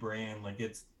AEW brand. Like,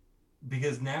 it's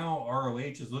because now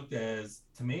ROH is looked as,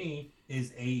 to me,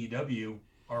 is AEW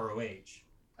ROH.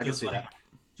 I can see that.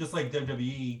 Just like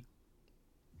WWE,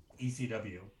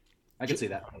 ECW. I can see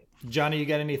that. Johnny, you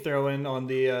got any throw in on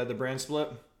the brand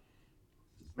split?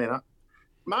 Man,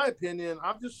 my opinion,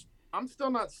 I'm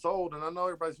still not sold, and I know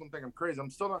everybody's gonna think I'm crazy. I'm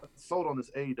still not sold on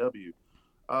this AEW.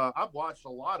 I've watched a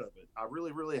lot of it. I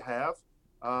really, really have.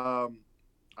 Um,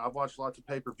 I've watched lots of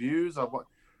pay-per-views.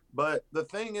 But the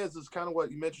thing is kind of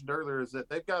what you mentioned earlier, is that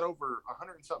they've got over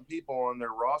 100 and something people on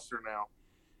their roster now,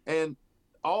 and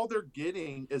all they're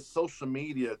getting is social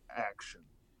media action.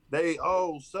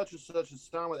 Such and such is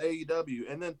signed with AEW,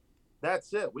 and then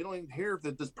that's it. We don't even hear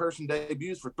that this person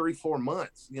debuts for 3-4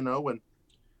 months, and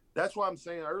that's why I'm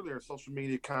saying earlier, social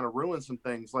media kind of ruins some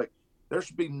things. Like, there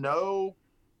should be no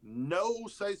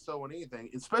say so on anything,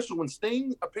 especially when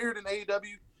Sting appeared in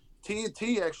AEW.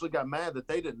 TNT actually got mad that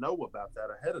they didn't know about that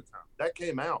ahead of time. That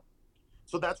came out.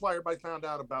 So that's why everybody found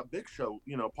out about Big Show,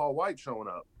 Paul White showing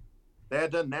up. They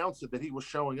had to announce it that he was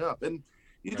showing up. And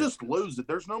you just lose it.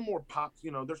 There's no more pops,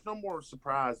 there's no more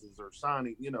surprises or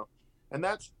signing, and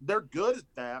they're good at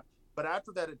that. But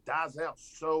after that, it dies out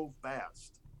so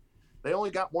fast. They only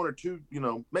got one or two,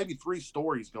 maybe 3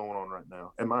 stories going on right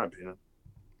now, in my opinion.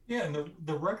 Yeah, and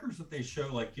the records that they show,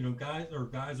 like, guys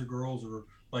or girls are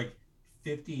like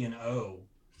 50-0,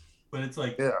 but it's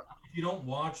like, if you don't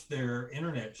watch their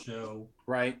internet show,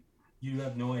 right, you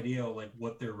have no idea like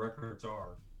what their records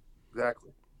are.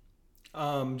 Exactly.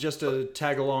 Just to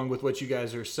tag along with what you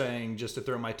guys are saying, just to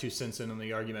throw my 2 cents in on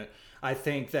the argument, I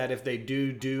think that if they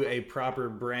do a proper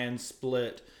brand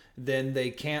split, then they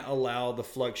can't allow the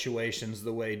fluctuations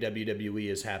the way WWE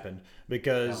has happened.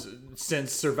 Because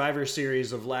since Survivor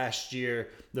Series of last year,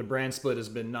 the brand split has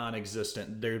been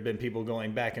non-existent. There have been people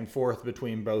going back and forth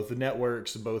between both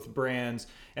networks, both brands.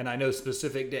 And I know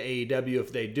specific to AEW,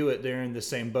 if they do it, they're in the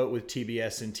same boat with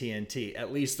TBS and TNT.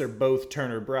 At least they're both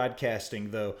Turner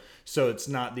Broadcasting, though. So it's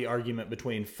not the argument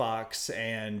between Fox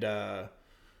and...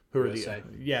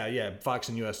 Fox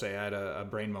and USA. I had a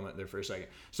brain moment there for a second.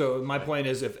 So my point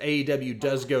is, if AEW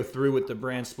does go through with the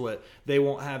brand split, they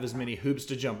won't have as many hoops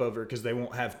to jump over because they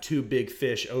won't have 2 big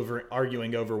fish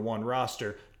arguing over one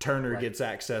roster. Turner gets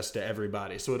access to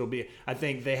everybody. So it'll be, I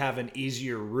think they have an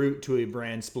easier route to a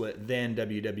brand split than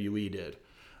WWE did.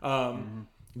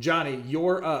 Johnny,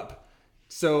 you're up.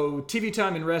 So TV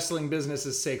time in wrestling business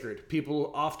is sacred.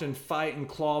 People often fight and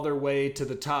claw their way to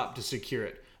the top to secure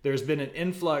it. There's been an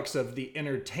influx of the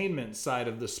entertainment side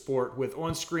of the sport with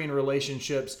on-screen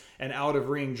relationships and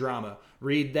out-of-ring drama.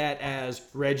 Read that as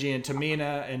Reggie and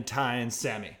Tamina and Ty and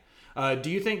Sammy.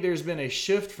 Do you think there's been a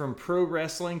shift from pro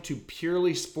wrestling to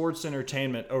purely sports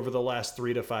entertainment over the last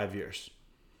 3 to 5 years?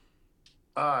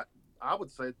 I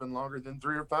would say it's been longer than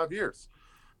 3 or 5 years.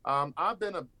 I've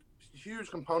been a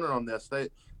huge component on this.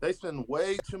 They spend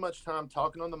way too much time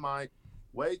talking on the mic,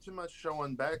 way too much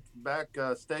showing back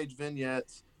stage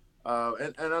vignettes.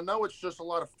 And I know it's just a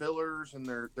lot of fillers, and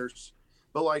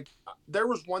but like, there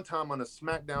was one time on a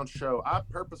SmackDown show, I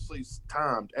purposely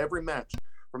timed every match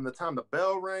from the time the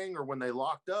bell rang or when they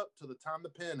locked up to the time the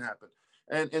pin happened.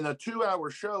 And in a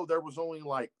 2-hour show, there was only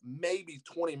like maybe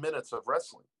 20 minutes of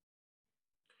wrestling.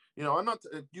 You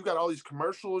got all these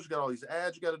commercials, you got all these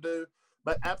ads you got to do,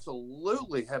 but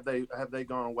absolutely have they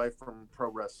gone away from pro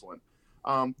wrestling.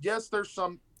 Yes, there's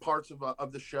some parts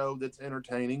of the show that's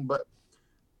entertaining, but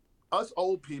us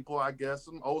old people, I guess,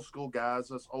 some old school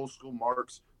guys, us old school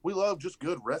marks, we love just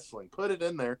good wrestling. Put it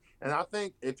in there. And I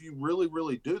think if you really,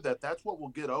 really do that, that's what will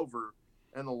get over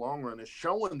in the long run, is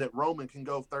showing that Roman can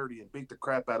go 30 and beat the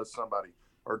crap out of somebody,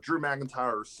 or Drew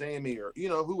McIntyre or Sammy, or,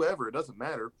 whoever, it doesn't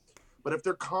matter. But if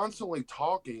they're constantly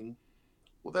talking,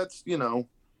 well, that's, you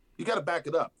got to back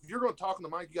it up. If you're going to talk on the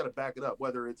mic, you got to back it up,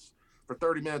 whether it's for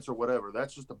 30 minutes or whatever.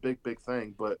 That's just a big, big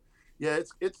thing. But yeah,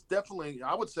 it's definitely,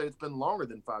 I would say it's been longer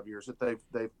than 5 years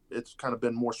that it's kind of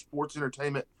been more sports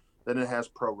entertainment than it has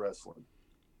pro wrestling.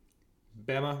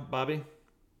 Bama, Bobby?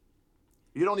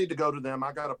 You don't need to go to them.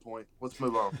 I got a point. Let's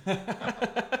move on.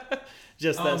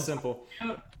 Just that simple.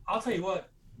 I'll tell you what,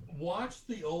 watch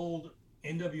the old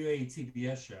NWA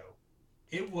TBS show.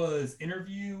 It was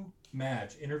interview,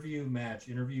 match, interview, match,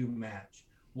 interview, match.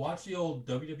 Watch the old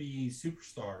WWE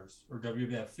Superstars or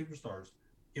WWF Superstars.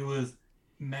 It was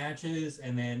matches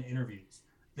and then interviews.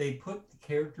 They put the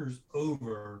characters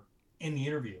over in the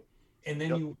interview, and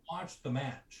then you watch the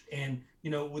match. And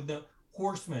with the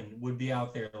Horsemen would be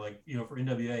out there, like, for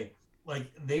NWA,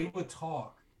 like, they would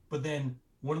talk, but then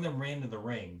one of them ran to the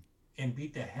ring and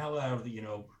beat the hell out of the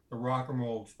Rock and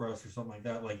Roll Express or something like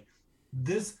that. Like,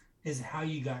 this is how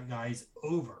you got guys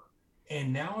over.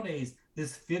 And nowadays,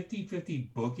 this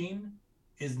 50-50 booking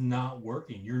is not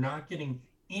working. You're not getting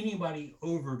anybody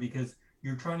over because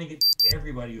you're trying to get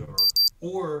everybody over.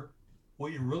 Or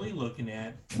what you're really looking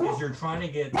at is you're trying to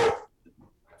get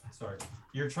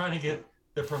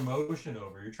the promotion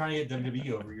over. You're trying to get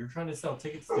WWE over. You're trying to sell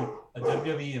tickets to a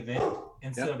WWE event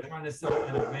instead of trying to sell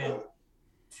an event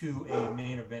to a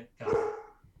main event guy.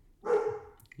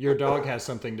 Your dog has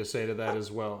something to say to that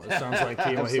as well. It sounds like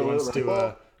he wants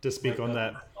to speak on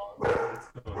that.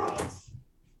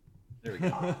 There we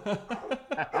go.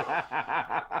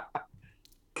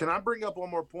 Can I bring up one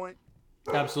more point?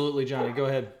 Absolutely, Johnny. Go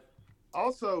ahead.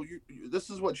 Also, this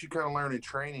is what you kind of learn in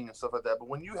training and stuff like that. But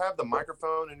when you have the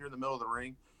microphone and you're in the middle of the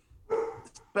ring,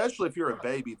 especially if you're a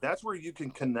baby, that's where you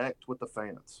can connect with the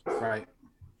fans. Right.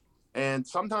 And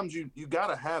sometimes you got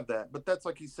to have that. But that's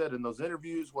like you said in those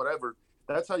interviews, whatever.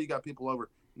 That's how you got people over.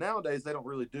 Nowadays, they don't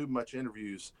really do much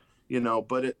interviews,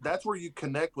 but that's where you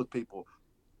connect with people.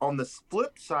 On the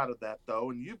flip side of that, though,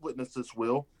 and you've witnessed this,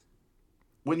 Will,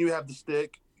 when you have the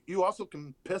stick, you also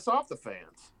can piss off the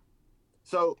fans.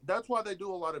 So that's why they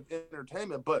do a lot of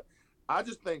entertainment. But I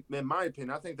just think, in my opinion,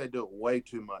 I think they do it way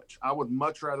too much. I would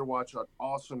much rather watch an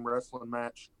awesome wrestling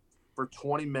match for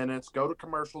 20 minutes, go to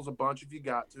commercials a bunch if you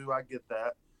got to. I get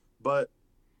that. But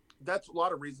that's a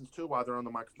lot of reasons, too, why they're on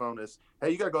the microphone is, hey,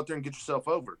 you got to go out there and get yourself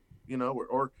over,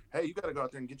 or hey, you got to go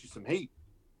out there and get you some heat.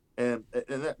 And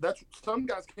that's some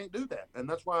guys can't do that. And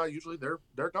that's why usually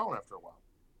they're gone after a while.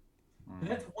 And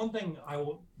that's one thing I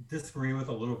will disagree with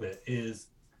a little bit is,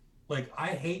 like, I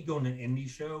hate going to an indie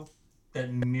show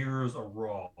that mirrors a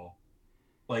Raw.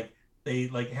 Like, they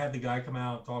have the guy come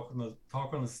out, talk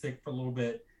on the stick for a little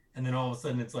bit, and then all of a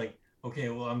sudden it's like, okay,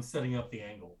 well, I'm setting up the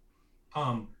angle.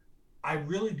 I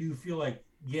really do feel like,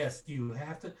 yes, you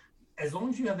have to, as long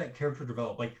as you have that character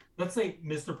developed. Like, let's say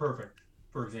Mr. Perfect,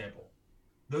 for example.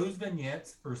 Those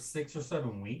vignettes for 6 or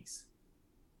 7 weeks,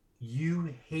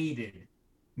 you hated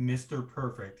Mr.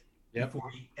 Perfect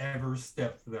before he ever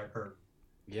stepped through that curtain.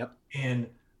 Yep. And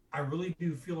I really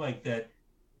do feel like that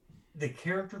the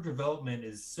character development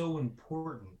is so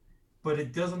important, but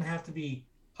it doesn't have to be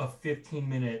a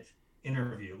 15-minute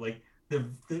interview. Like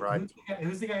right.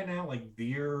 Who's the guy now? Like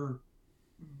Veer.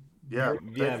 Yeah,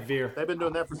 Veer. They've been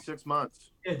doing that for 6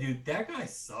 months. Yeah, dude, that guy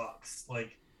sucks.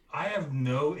 Like, I have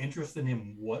no interest in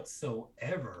him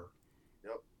whatsoever.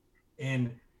 Yep.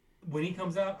 And when he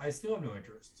comes out, I still have no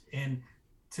interest. And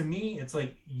to me, it's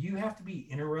like you have to be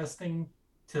interesting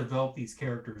to develop these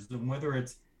characters. And whether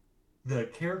it's the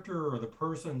character or the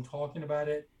person talking about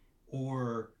it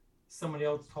or somebody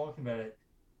else talking about it,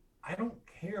 I don't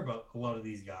care about a lot of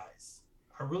these guys.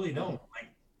 I really don't. Like,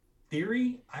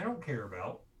 Theory, I don't care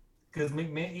about. Because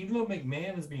McMahon, even though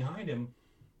McMahon is behind him,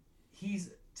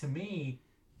 he's, to me,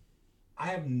 I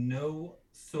have no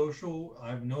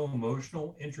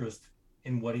emotional interest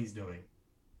in what he's doing.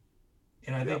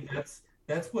 And I think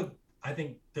that's what I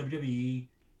think WWE,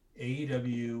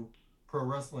 AEW, pro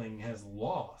wrestling has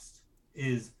lost,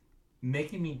 is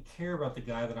making me care about the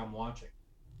guy that I'm watching.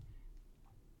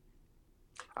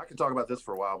 I could talk about this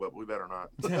for a while, but we better not.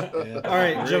 Yeah. All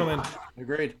right, gentlemen.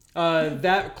 Agreed.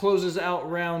 That closes out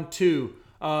round 2.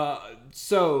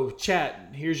 So, chat,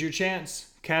 here's your chance.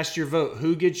 Cast your vote.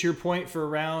 Who gets your point for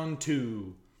round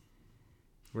 2?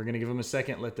 We're going to give him a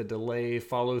second. Let the delay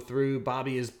follow through.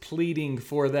 Bobby is pleading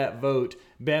for that vote.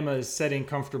 Bama is sitting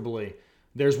comfortably.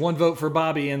 There's one vote for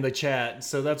Bobby in the chat,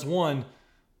 so that's one.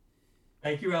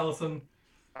 Thank you, Allison.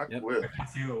 I can't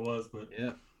see who it was, but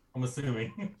I'm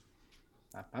assuming.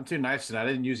 I'm too nice tonight. I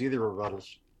didn't use either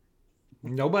rebuttals.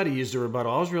 Nobody used a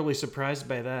rebuttal. I was really surprised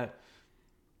by that.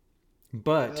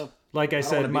 But, like I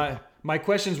said, my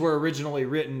questions were originally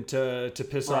written to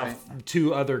piss off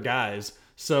 2 other guys.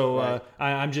 So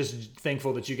I'm just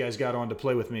thankful that you guys got on to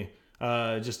play with me,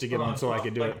 just to get on so I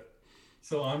could do it.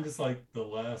 So I'm just like the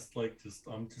last,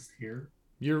 I'm just here.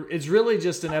 It's really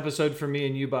just an episode for me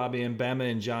and you, Bobby, and Bama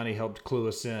and Johnny helped clue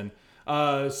us in.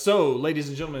 So, ladies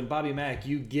and gentlemen, Bobby Mack,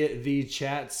 you get the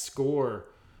chat score.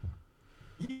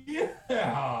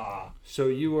 Yeah. So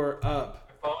you are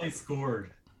up. I finally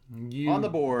scored. On the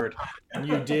board.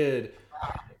 You did.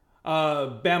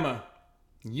 Bama,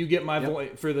 you get my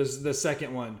vote for the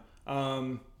second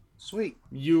one. Sweet.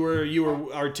 You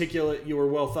were articulate. You were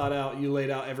well thought out. You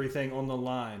laid out everything on the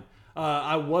line.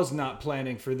 I was not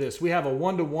planning for this. We have a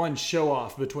 1-to-1 show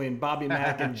off between Bobby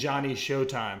Mack and Johnny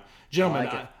Showtime.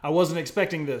 Gentlemen, I wasn't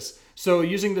expecting this. So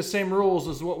using the same rules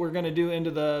is what we're going to do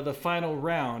into the final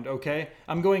round, okay?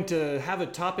 I'm going to have a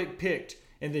topic picked,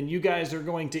 and then you guys are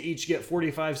going to each get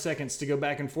 45 seconds to go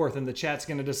back and forth, and the chat's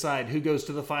going to decide who goes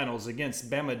to the finals against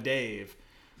Bama Dave.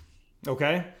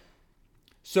 Okay?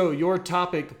 So your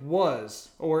topic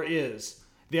was, or is,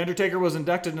 The Undertaker was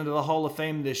inducted into the Hall of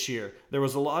Fame this year. There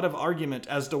was a lot of argument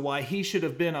as to why he should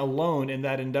have been alone in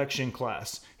that induction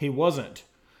class. He wasn't.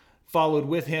 Followed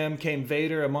with him came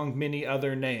Vader, among many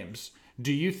other names.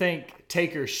 do you think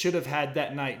Taker should have had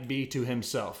that night be to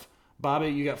himself? Bobby,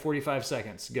 you got 45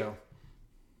 seconds. Go.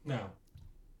 No.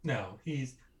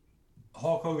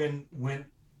 Hulk Hogan went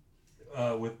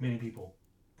with many people.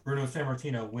 Bruno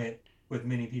Sammartino went with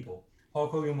many people.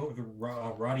 Hulk Hogan went with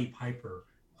Roddy Piper,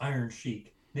 Iron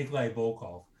Sheik, Nikolai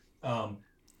Volkov.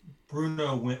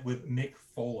 Bruno went with Mick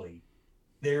Foley.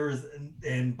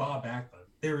 And Bob Backlund.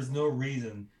 There is no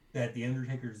reason that The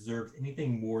Undertaker deserves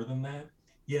anything more than that.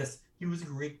 Yes, he was a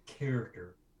great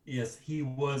character. Yes, he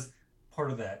was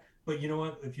part of that. But you know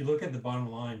what? If you look at the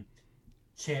bottom line,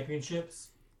 championships,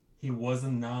 he was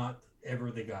not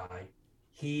ever the guy.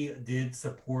 He did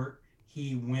support.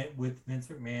 He went with Vince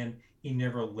McMahon. He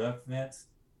never left Vince.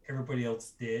 Everybody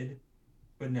else did.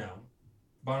 But no.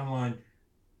 Bottom line,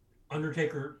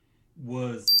 Undertaker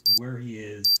was where he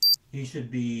is. He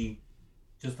should be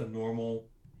just a normal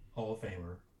Hall of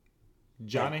Famer.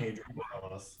 Johnny? Like Pedro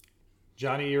Morales.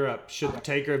 Johnny, you're up. Should the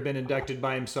Taker have been inducted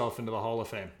by himself into the Hall of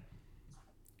Fame?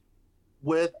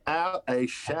 Without a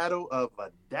shadow of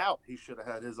a doubt, he should have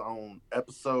had his own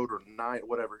episode or night,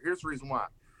 whatever. Here's the reason why.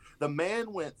 The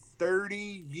man went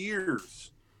 30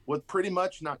 years with pretty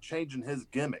much not changing his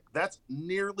gimmick. That's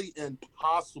nearly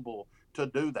impossible to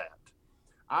do that.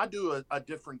 I do a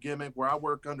different gimmick where I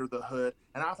work under the hood,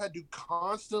 and I've had to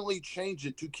constantly change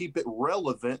it to keep it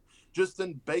relevant just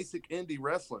in basic indie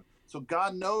wrestling. So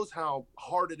God knows how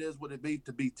hard it is would it be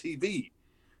to be TV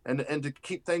and to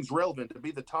keep things relevant, to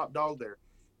be the top dog there.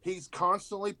 He's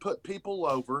constantly put people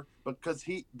over because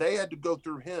they had to go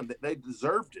through him. They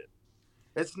deserved it.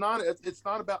 It's not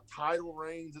about title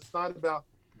reigns. It's not about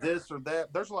this or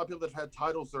that. There's a lot of people that have had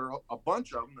titles. There are a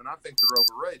bunch of them, and I think they're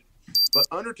overrated. But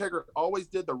Undertaker always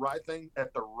did the right thing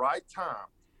at the right time.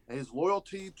 And his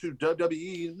loyalty to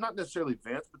WWE, not necessarily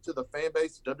Vince, but to the fan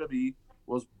base of WWE,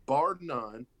 was bar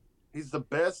none. He's the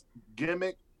best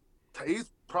gimmick.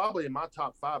 He's probably in my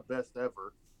top 5 best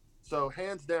ever. So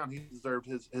hands down, he deserved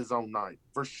his own night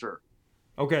for sure.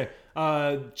 Okay.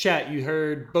 Chat, you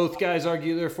heard both guys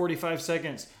argue their 45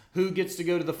 seconds. Who gets to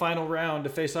go to the final round to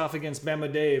face off against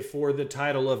Bama Dave for the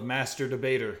title of Master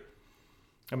Debater?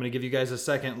 I'm going to give you guys a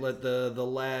second. Let the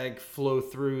lag flow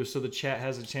through so the chat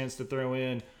has a chance to throw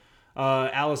in.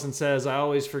 Allison says, I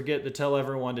always forget to tell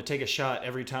everyone to take a shot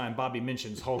every time Bobby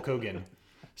mentions Hulk Hogan.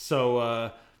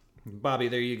 So, Bobby,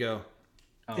 there you go.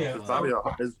 Yeah,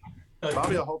 Is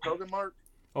Bobby a Hulk Hogan mark?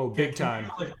 Oh, big time.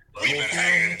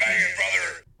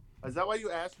 Is that why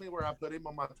you asked me where I put him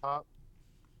on my top?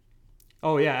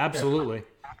 Oh, yeah, absolutely.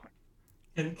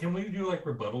 Can we do like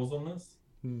rebuttals on this?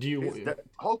 Do you?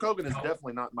 Hulk Hogan is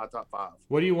definitely not in my top 5.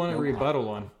 What do you want to rebuttal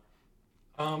on?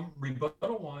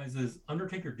 Rebuttal wise is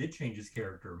Undertaker did change his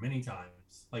character many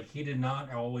times. Like he did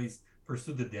not always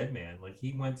pursue the dead man. Like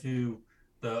he went to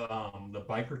the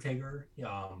biker taker.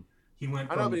 He went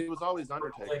from, I know, but he was always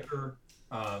Undertaker.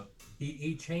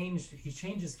 He changed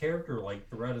his character like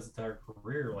throughout his entire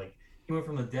career. Like he went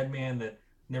from the dead man that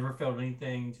never felt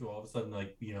anything to all of a sudden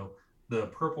like, you know, the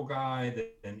purple guy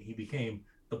that then he became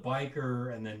the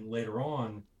biker, and then later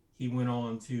on he went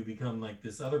on to become like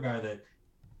this other guy that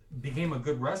became a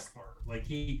good wrestler. Like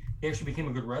he actually became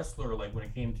a good wrestler like when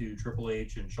it came to Triple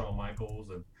H and Shawn Michaels,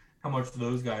 and how much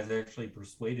those guys actually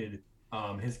persuaded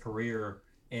his career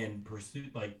and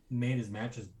pursued like made his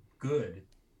matches good.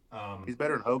 He's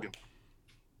better than Hogan.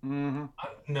 Mm-hmm.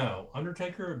 No,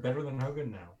 Undertaker better than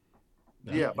Hogan now.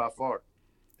 No. Yeah, by far.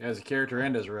 As a character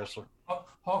and as a wrestler.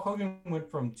 Hulk Hogan went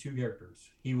from 2 characters.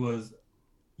 He was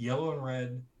yellow and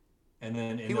red, and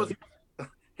then He was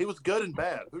good and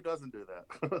bad. Who doesn't do that?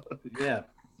 Yeah,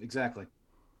 exactly.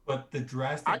 But the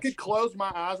drastic. I could close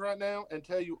my eyes right now and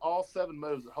tell you all 7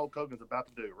 moves that Hulk Hogan's about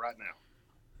to do right now.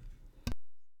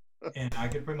 And I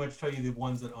could pretty much tell you the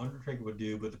ones that Undertaker would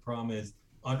do, but the problem is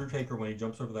Undertaker, when he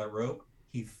jumps over that rope,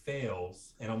 he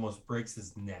fails and almost breaks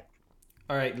his neck.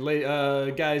 All right,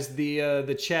 guys,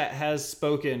 the chat has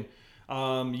spoken.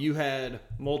 You had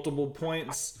multiple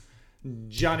points.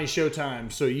 Johnny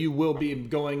Showtime, so you will be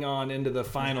going on into the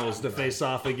finals to face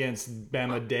off against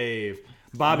Bama Dave.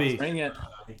 Bobby, Bring it.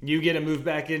 you get to move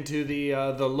back into the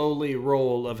lowly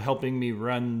role of helping me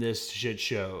run this shit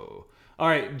show. All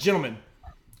right, gentlemen.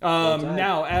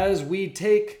 Now, as we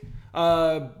take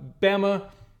Bama,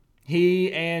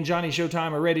 he and Johnny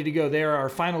Showtime are ready to go. They are our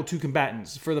final 2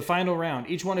 combatants. For the final round,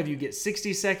 each one of you gets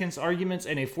 60 seconds arguments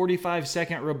and a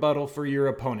 45-second rebuttal for your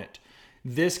opponent.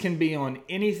 This can be on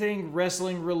anything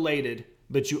wrestling related,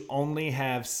 but you only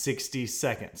have 60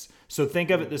 seconds. So think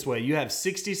of it this way. You have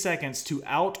 60 seconds to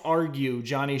out-argue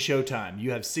Johnny Showtime.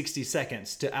 You have 60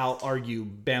 seconds to out-argue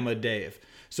Bama Dave.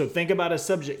 So think about a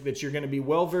subject that you're going to be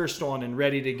well-versed on and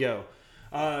ready to go.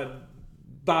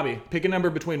 Bobby, pick a number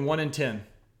between 1 and 10.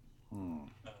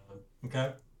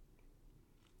 Okay.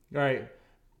 All right.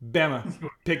 Bama,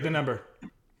 pick the number.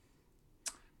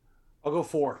 I'll go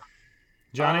 4.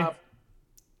 Johnny? 5.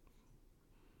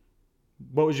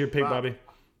 What was your pick, 5. Bobby?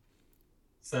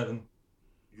 7.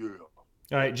 Yeah.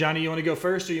 All right, Johnny, you want to go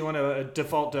first or you want to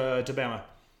default to Bama?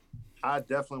 I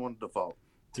definitely want to default.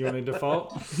 You want to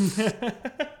default?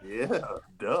 Yeah,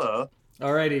 duh.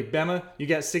 All righty, Bama, you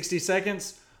got 60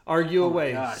 seconds. Argue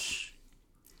away. Gosh.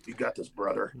 You got this,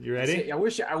 brother. You ready? See,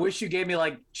 I wish you gave me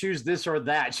like choose this or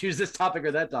that, choose this topic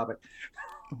or that topic,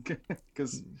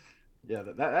 because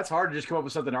that's hard to just come up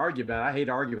with something to argue about. I hate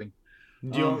arguing.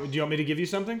 Do you want me to give you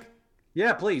something?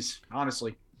 Yeah, please,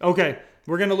 honestly. Okay,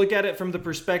 we're going to look at it from the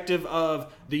perspective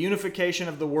of the unification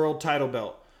of the world title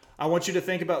belt. I want you to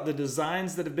think about the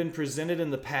designs that have been presented in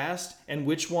the past and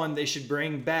which one they should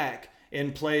bring back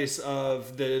in place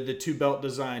of the two belt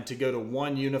design to go to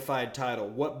one unified title.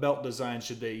 What belt design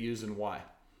should they use and why?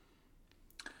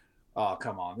 Oh,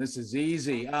 come on. This is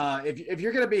easy. If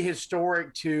you're going to be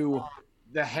historic to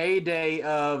the heyday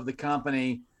of the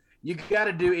company, you got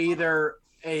to do either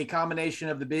a combination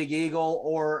of the Big Eagle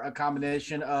or a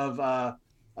combination of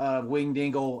Winged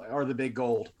Eagle or the Big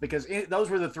Gold, because those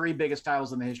were the 3 biggest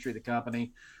titles in the history of the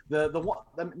company. I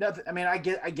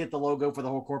get the logo for the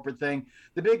whole corporate thing.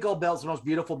 The Big Gold belt's the most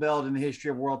beautiful belt in the history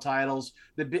of world titles.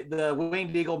 The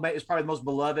Winged Eagle is probably the most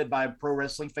beloved by pro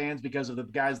wrestling fans because of the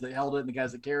guys that held it and the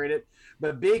guys that carried it.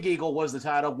 But Big Eagle was the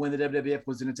title when the WWF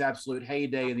was in its absolute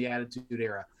heyday in the Attitude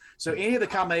Era. So any of the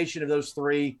combination of those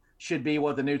 3 should be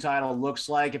what the new title looks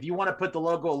like. If you want to put the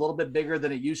logo a little bit bigger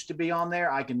than it used to be on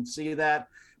there, I can see that.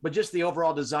 But just the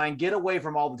overall design, get away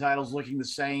from all the titles looking the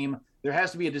same. There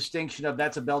has to be a distinction of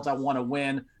that's a belt I want to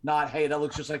win, not, hey, that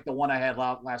looks just like the one I had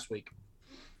last week.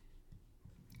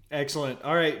 Excellent.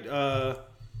 All right,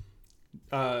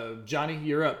 Johnny,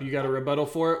 you're up. You got a rebuttal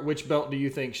for it. Which belt do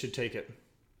you think should take it?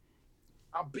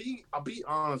 I'll be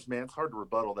honest, man. It's hard to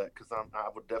rebuttal that because I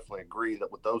would definitely agree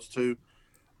that with those 2.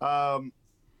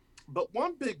 But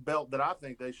one big belt that I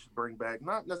think they should bring back,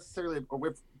 not necessarily, or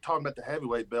we're talking about the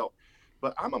heavyweight belt,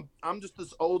 but I'm just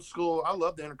this old school. I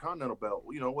love the Intercontinental belt,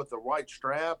 with the white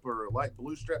strap or a light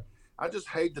blue strap. I just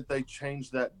hate that they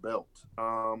changed that belt.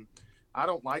 I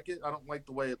don't like it. I don't like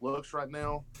the way it looks right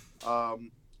now.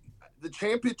 The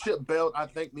championship belt, I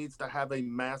think, needs to have a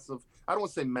massive, I don't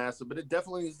want to say massive, but it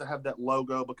definitely needs to have that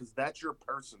logo because that's your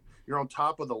person. You're on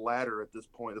top of the ladder at this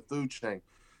point, the food chain.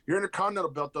 Your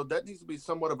Intercontinental belt, though, that needs to be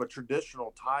somewhat of a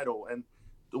traditional title. And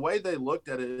the way they looked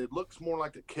at it, it looks more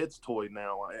like a kid's toy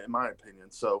now, in my opinion.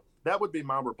 So that would be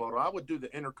my rebuttal. I would do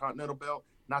the Intercontinental belt,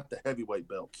 not the heavyweight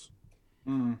belts.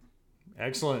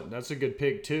 Excellent. That's a good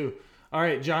pick, too. All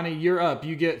right, Johnny, you're up.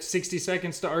 You get 60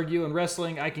 seconds to argue in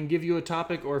wrestling. I can give you a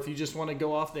topic, or if you just want to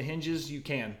go off the hinges, you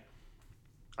can.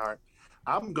 All right.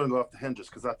 I'm going to go off the hinges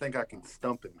because I think I can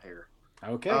stump him here.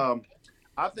 Okay.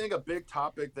 I think a big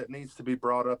topic that needs to be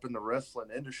brought up in the wrestling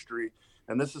industry,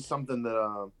 and this is something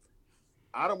that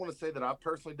I don't want to say that I've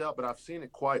personally dealt, but I've seen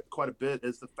it quite a bit,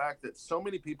 is the fact that so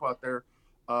many people out there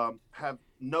have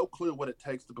no clue what it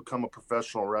takes to become a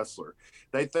professional wrestler.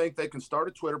 They think they can start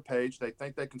a Twitter page. They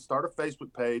think they can start a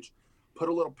Facebook page, put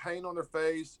a little paint on their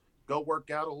face, go work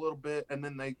out a little bit, and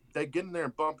then they get in there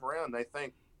and bump around. And they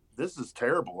think, this is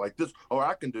terrible. Like this, or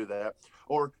I can do that.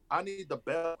 Or I need the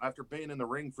belt after being in the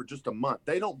ring for just a month.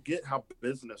 They don't get how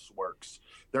business works.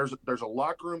 There's a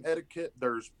locker room etiquette.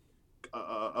 There's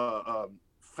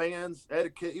fans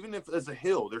etiquette. Even if it's a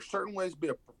heel, there's certain ways to be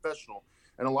a professional.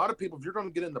 And a lot of people, if you're going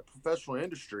to get in the professional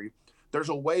industry, there's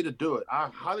a way to do it. I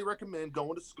highly recommend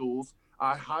going to schools.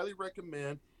 I highly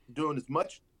recommend doing as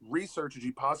much research as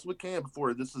you possibly can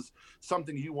before this is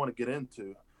something you want to get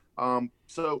into.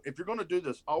 So if you're going to do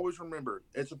this, always remember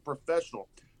it's a professional.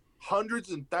 Hundreds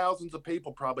and thousands of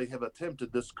people probably have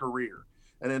attempted this career,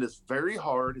 and it is very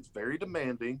hard. It's very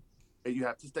demanding, and you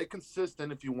have to stay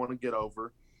consistent if you want to get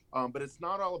over. But it's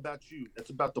not all about you. It's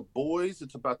about the boys.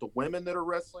 It's about the women that are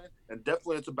wrestling, and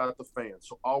definitely it's about the fans.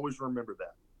 So always remember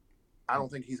that. I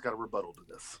don't think he's got a rebuttal to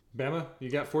this. Bama, you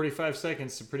got 45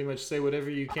 seconds to pretty much say whatever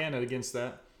you can against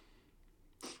that.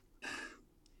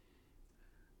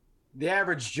 The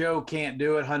average Joe can't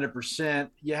do it 100%.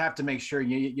 You have to make sure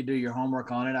you do your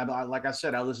homework on it. Like I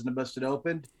said, I listen to Busted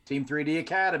Open, Team 3D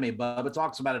Academy. Bubba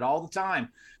talks about it all the time.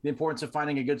 The importance of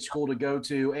finding a good school to go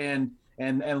to and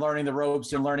learning the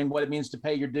ropes and learning what it means to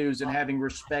pay your dues and having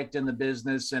respect in the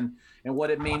business and what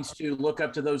it means to look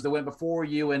up to those that went before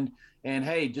you. And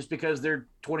hey, just because they're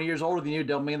 20 years older than you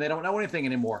don't mean they don't know anything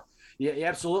anymore. You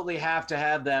absolutely have to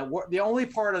have that. The only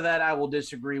part of that I will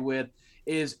disagree with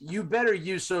is you better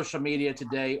use social media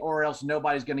today, or else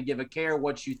nobody's going to give a care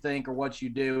what you think or what you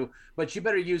do. But you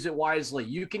better use it wisely.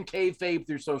 You can kayfabe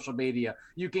through social media.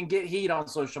 You can get heat on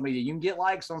social media. You can get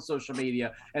likes on social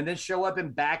media, and then show up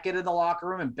and back it in the locker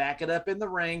room and back it up in the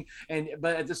ring.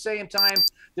 But at the same time,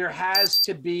 there has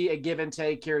to be a give and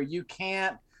take here. You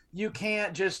can't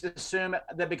just assume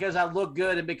that because I look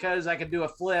good and because I can do a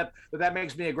flip that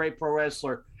makes me a great pro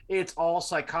wrestler. It's all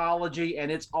psychology,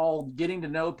 and it's all getting to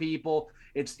know people.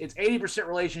 It's 80%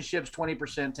 relationships,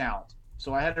 20% talent.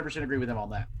 So I 100% agree with him on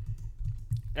that.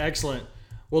 Excellent.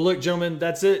 Well, look, gentlemen,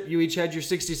 that's it. You each had your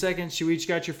 60 seconds. You each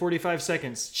got your 45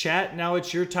 seconds. Chat, now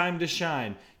it's your time to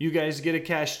shine. You guys get to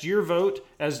cast your vote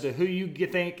as to who you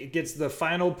think gets the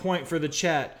final point for the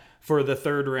chat for the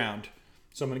third round.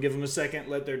 So I'm going to give them a second,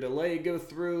 let their delay go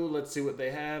through. Let's see what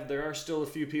they have. There are still a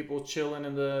few people chilling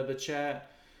in the chat.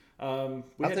 I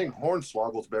think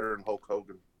Hornswoggle's better than Hulk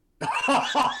Hogan.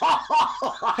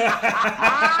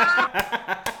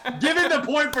 Give him the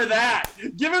point for that.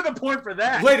 Give him the point for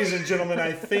that. Ladies and gentlemen,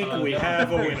 I think we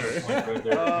have a winner.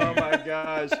 Oh my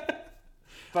gosh.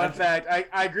 Fun fact,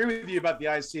 I agree with you about the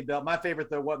IC belt. My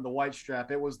favorite though wasn't the white strap.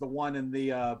 It was the one in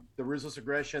the Ruthless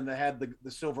Aggression that had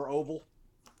the silver oval.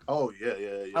 Oh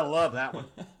yeah. I love that one.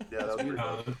 Yeah, that was pretty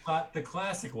cool. The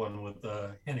classic one with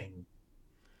Henning.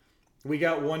 We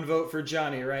got one vote for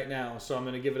Johnny right now, so I'm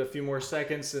going to give it a few more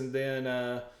seconds, and then...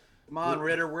 Come on,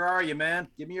 Ritter. Where are you, man?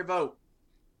 Give me your vote.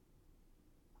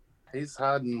 He's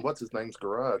hiding what's his name's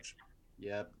garage.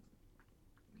 Yep.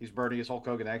 He's burning his Hulk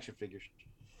Hogan action figures.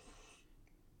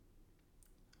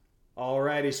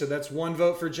 Alrighty, so that's one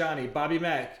vote for Johnny. Bobby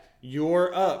Mack,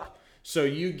 you're up. So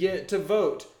you get to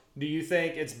vote. Do you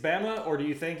think it's Bama or do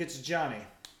you think it's Johnny?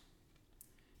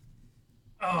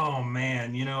 Oh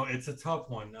man, it's a tough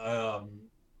one.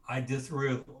 I disagree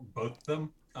with both of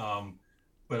them,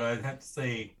 but I'd have to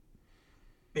say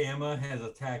Bama has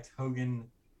attacked Hogan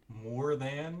more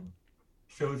than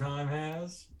Showtime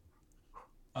has.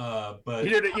 But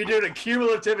you're doing a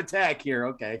cumulative attack here,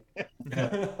 okay?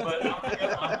 Yeah, but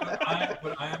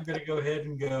I am going to go ahead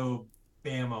and go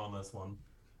Bama on this one.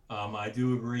 I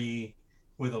do agree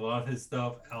with a lot of his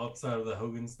stuff outside of the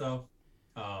Hogan stuff.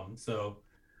 So.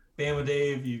 Bama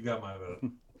Dave, you got my vote.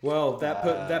 Well,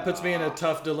 that puts me in a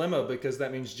tough dilemma because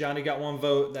that means Johnny got one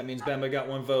vote. That means Bama got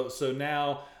one vote. So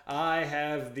now I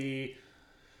have the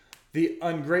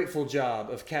ungrateful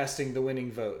job of casting the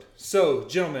winning vote. So,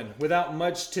 gentlemen, without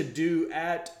much to do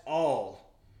at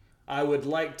all, I would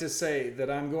like to say that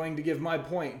I'm going to give my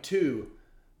point to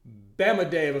Bama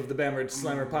Dave of the Bama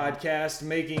Slammer podcast,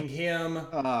 making him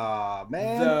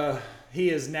he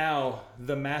is now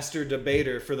the master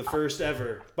debater for the first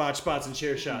ever Botched Spots and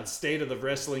Chair Shots State of the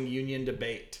Wrestling Union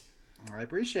debate. I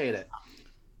appreciate it.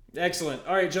 Excellent.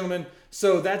 All right, gentlemen.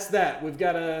 So that's that. We've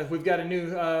got a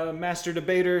new master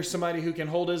debater, somebody who can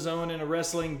hold his own in a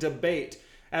wrestling debate.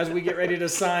 As we get ready to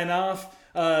sign off,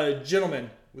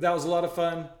 gentlemen, that was a lot of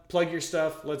fun. Plug your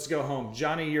stuff. Let's go home.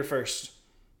 Johnny, you're first.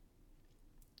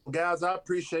 Guys, I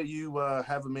appreciate you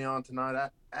having me on tonight.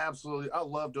 I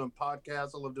love doing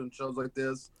podcasts. I love doing shows like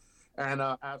this, and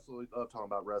I absolutely love talking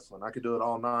about wrestling. I could do it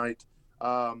all night.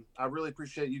 I really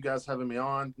appreciate you guys having me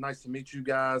on. Nice to meet you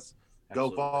guys.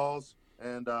 Absolutely. Go Vols.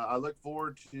 And I look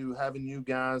forward to having you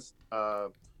guys,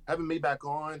 having me back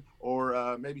on,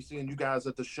 or maybe seeing you guys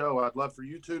at the show. I'd love for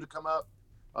you two to come up.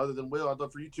 Other than Will, I'd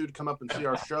love for you two to come up and see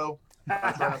our show. I'm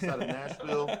right outside of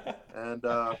Nashville. And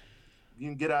you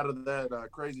can get out of that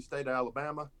crazy state of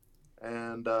Alabama.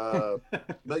 And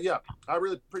but yeah, I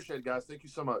really appreciate it, guys. Thank you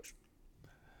so much.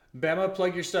 Bama,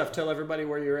 plug your stuff. Tell everybody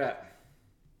where you're at.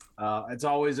 It's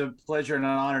always a pleasure and an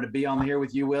honor to be on here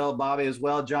with you, Will, Bobby as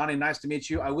well. Johnny, nice to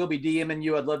meet you. I will be DMing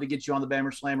you. I'd love to get you on the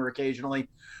Bammer Slammer occasionally.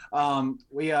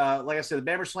 We like I said,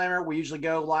 the Bammer Slammer, we usually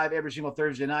go live every single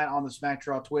Thursday night on the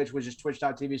SmackDraw Twitch, which is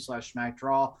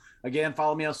twitch.tv/SmackDraw. Again,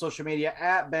 follow me on social media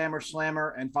at Bammer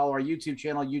Slammer and follow our YouTube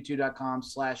channel,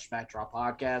 youtube.com/SmackDraw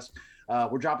Podcast.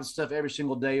 We're dropping stuff every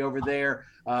single day over there.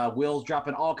 Will's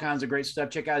dropping all kinds of great stuff.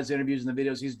 Check out his interviews and the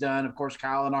videos he's done. Of course,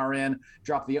 Kyle and RN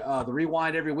drop the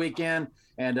Rewind every weekend.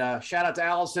 And shout out to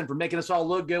Allison for making us all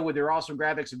look good with your awesome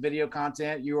graphics and video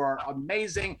content. You are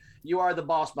amazing. You are the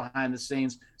boss behind the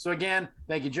scenes. So again,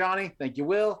 thank you, Johnny. Thank you,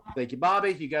 Will. Thank you,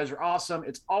 Bobby. You guys are awesome.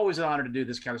 It's always an honor to do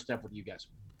this kind of stuff with you guys.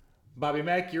 Bobby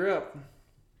Mack, you're up.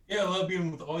 Yeah, I love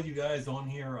being with all you guys on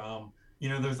here.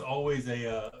 There's always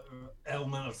a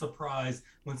element of surprise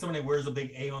when somebody wears a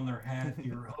big A on their hat.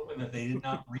 You're hoping that they did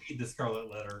not read the scarlet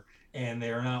letter, and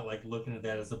they're not like looking at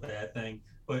that as a bad thing,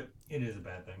 but it is a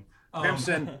bad thing.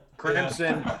 Crimson.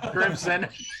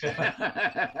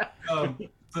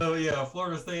 So yeah,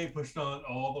 Florida State pushed on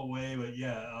all the way, but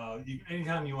yeah,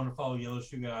 anytime you want to follow Yellow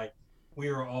Shoe Guy, we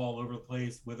are all over the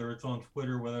place. Whether it's on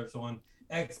Twitter, whether it's on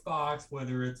Xbox,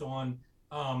 whether it's on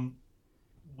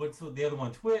what's the other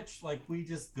one, Twitch. Like we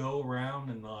just go around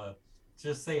and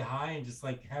just say hi and just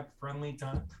like have friendly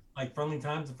times and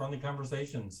friendly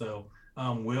conversations. So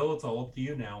Will, it's all up to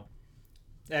you now.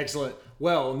 Excellent.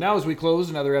 Well, now as we close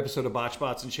another episode of Botch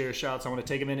Bots and Chair Shots, I want to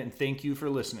take a minute and thank you for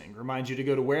listening. Remind you to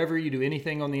go to wherever you do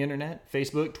anything on the internet,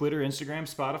 Facebook, Twitter,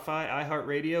 Instagram, Spotify,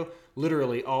 iHeartRadio,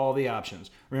 literally all the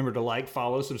options. Remember to like,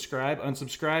 follow, subscribe,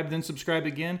 unsubscribe, then subscribe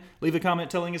again. Leave a comment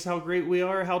telling us how great we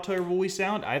are, how terrible we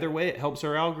sound. Either way, it helps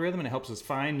our algorithm and it helps us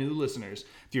find new listeners.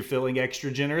 If you're feeling extra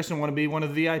generous and want to be one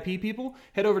of the VIP people,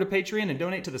 head over to Patreon and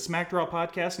donate to the Smack Raw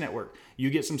Podcast Network. You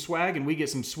get some swag and we get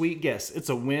some sweet guests. It's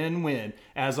a win-win.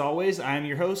 As always, I am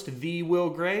your host, The Will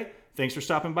Gray. Thanks for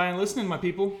stopping by and listening, my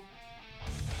people.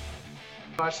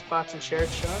 Botched Spots and Chair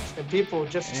Shots. And people,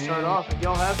 just to start off, if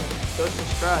y'all haven't, go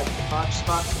subscribe to Botched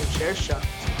Spots and Chair Shots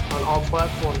on all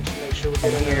platforms to make sure we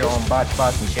get Here on Botched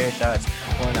Spots and Chair Shots,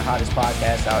 one of the hottest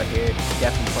podcasts out here.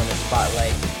 Definitely putting the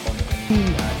spotlight on the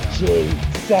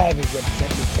DJ Savage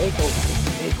representing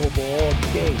Takeover all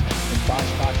day. And Botched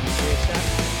Spots and Chair Shots,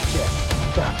 just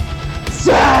stop.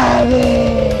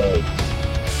 Savage!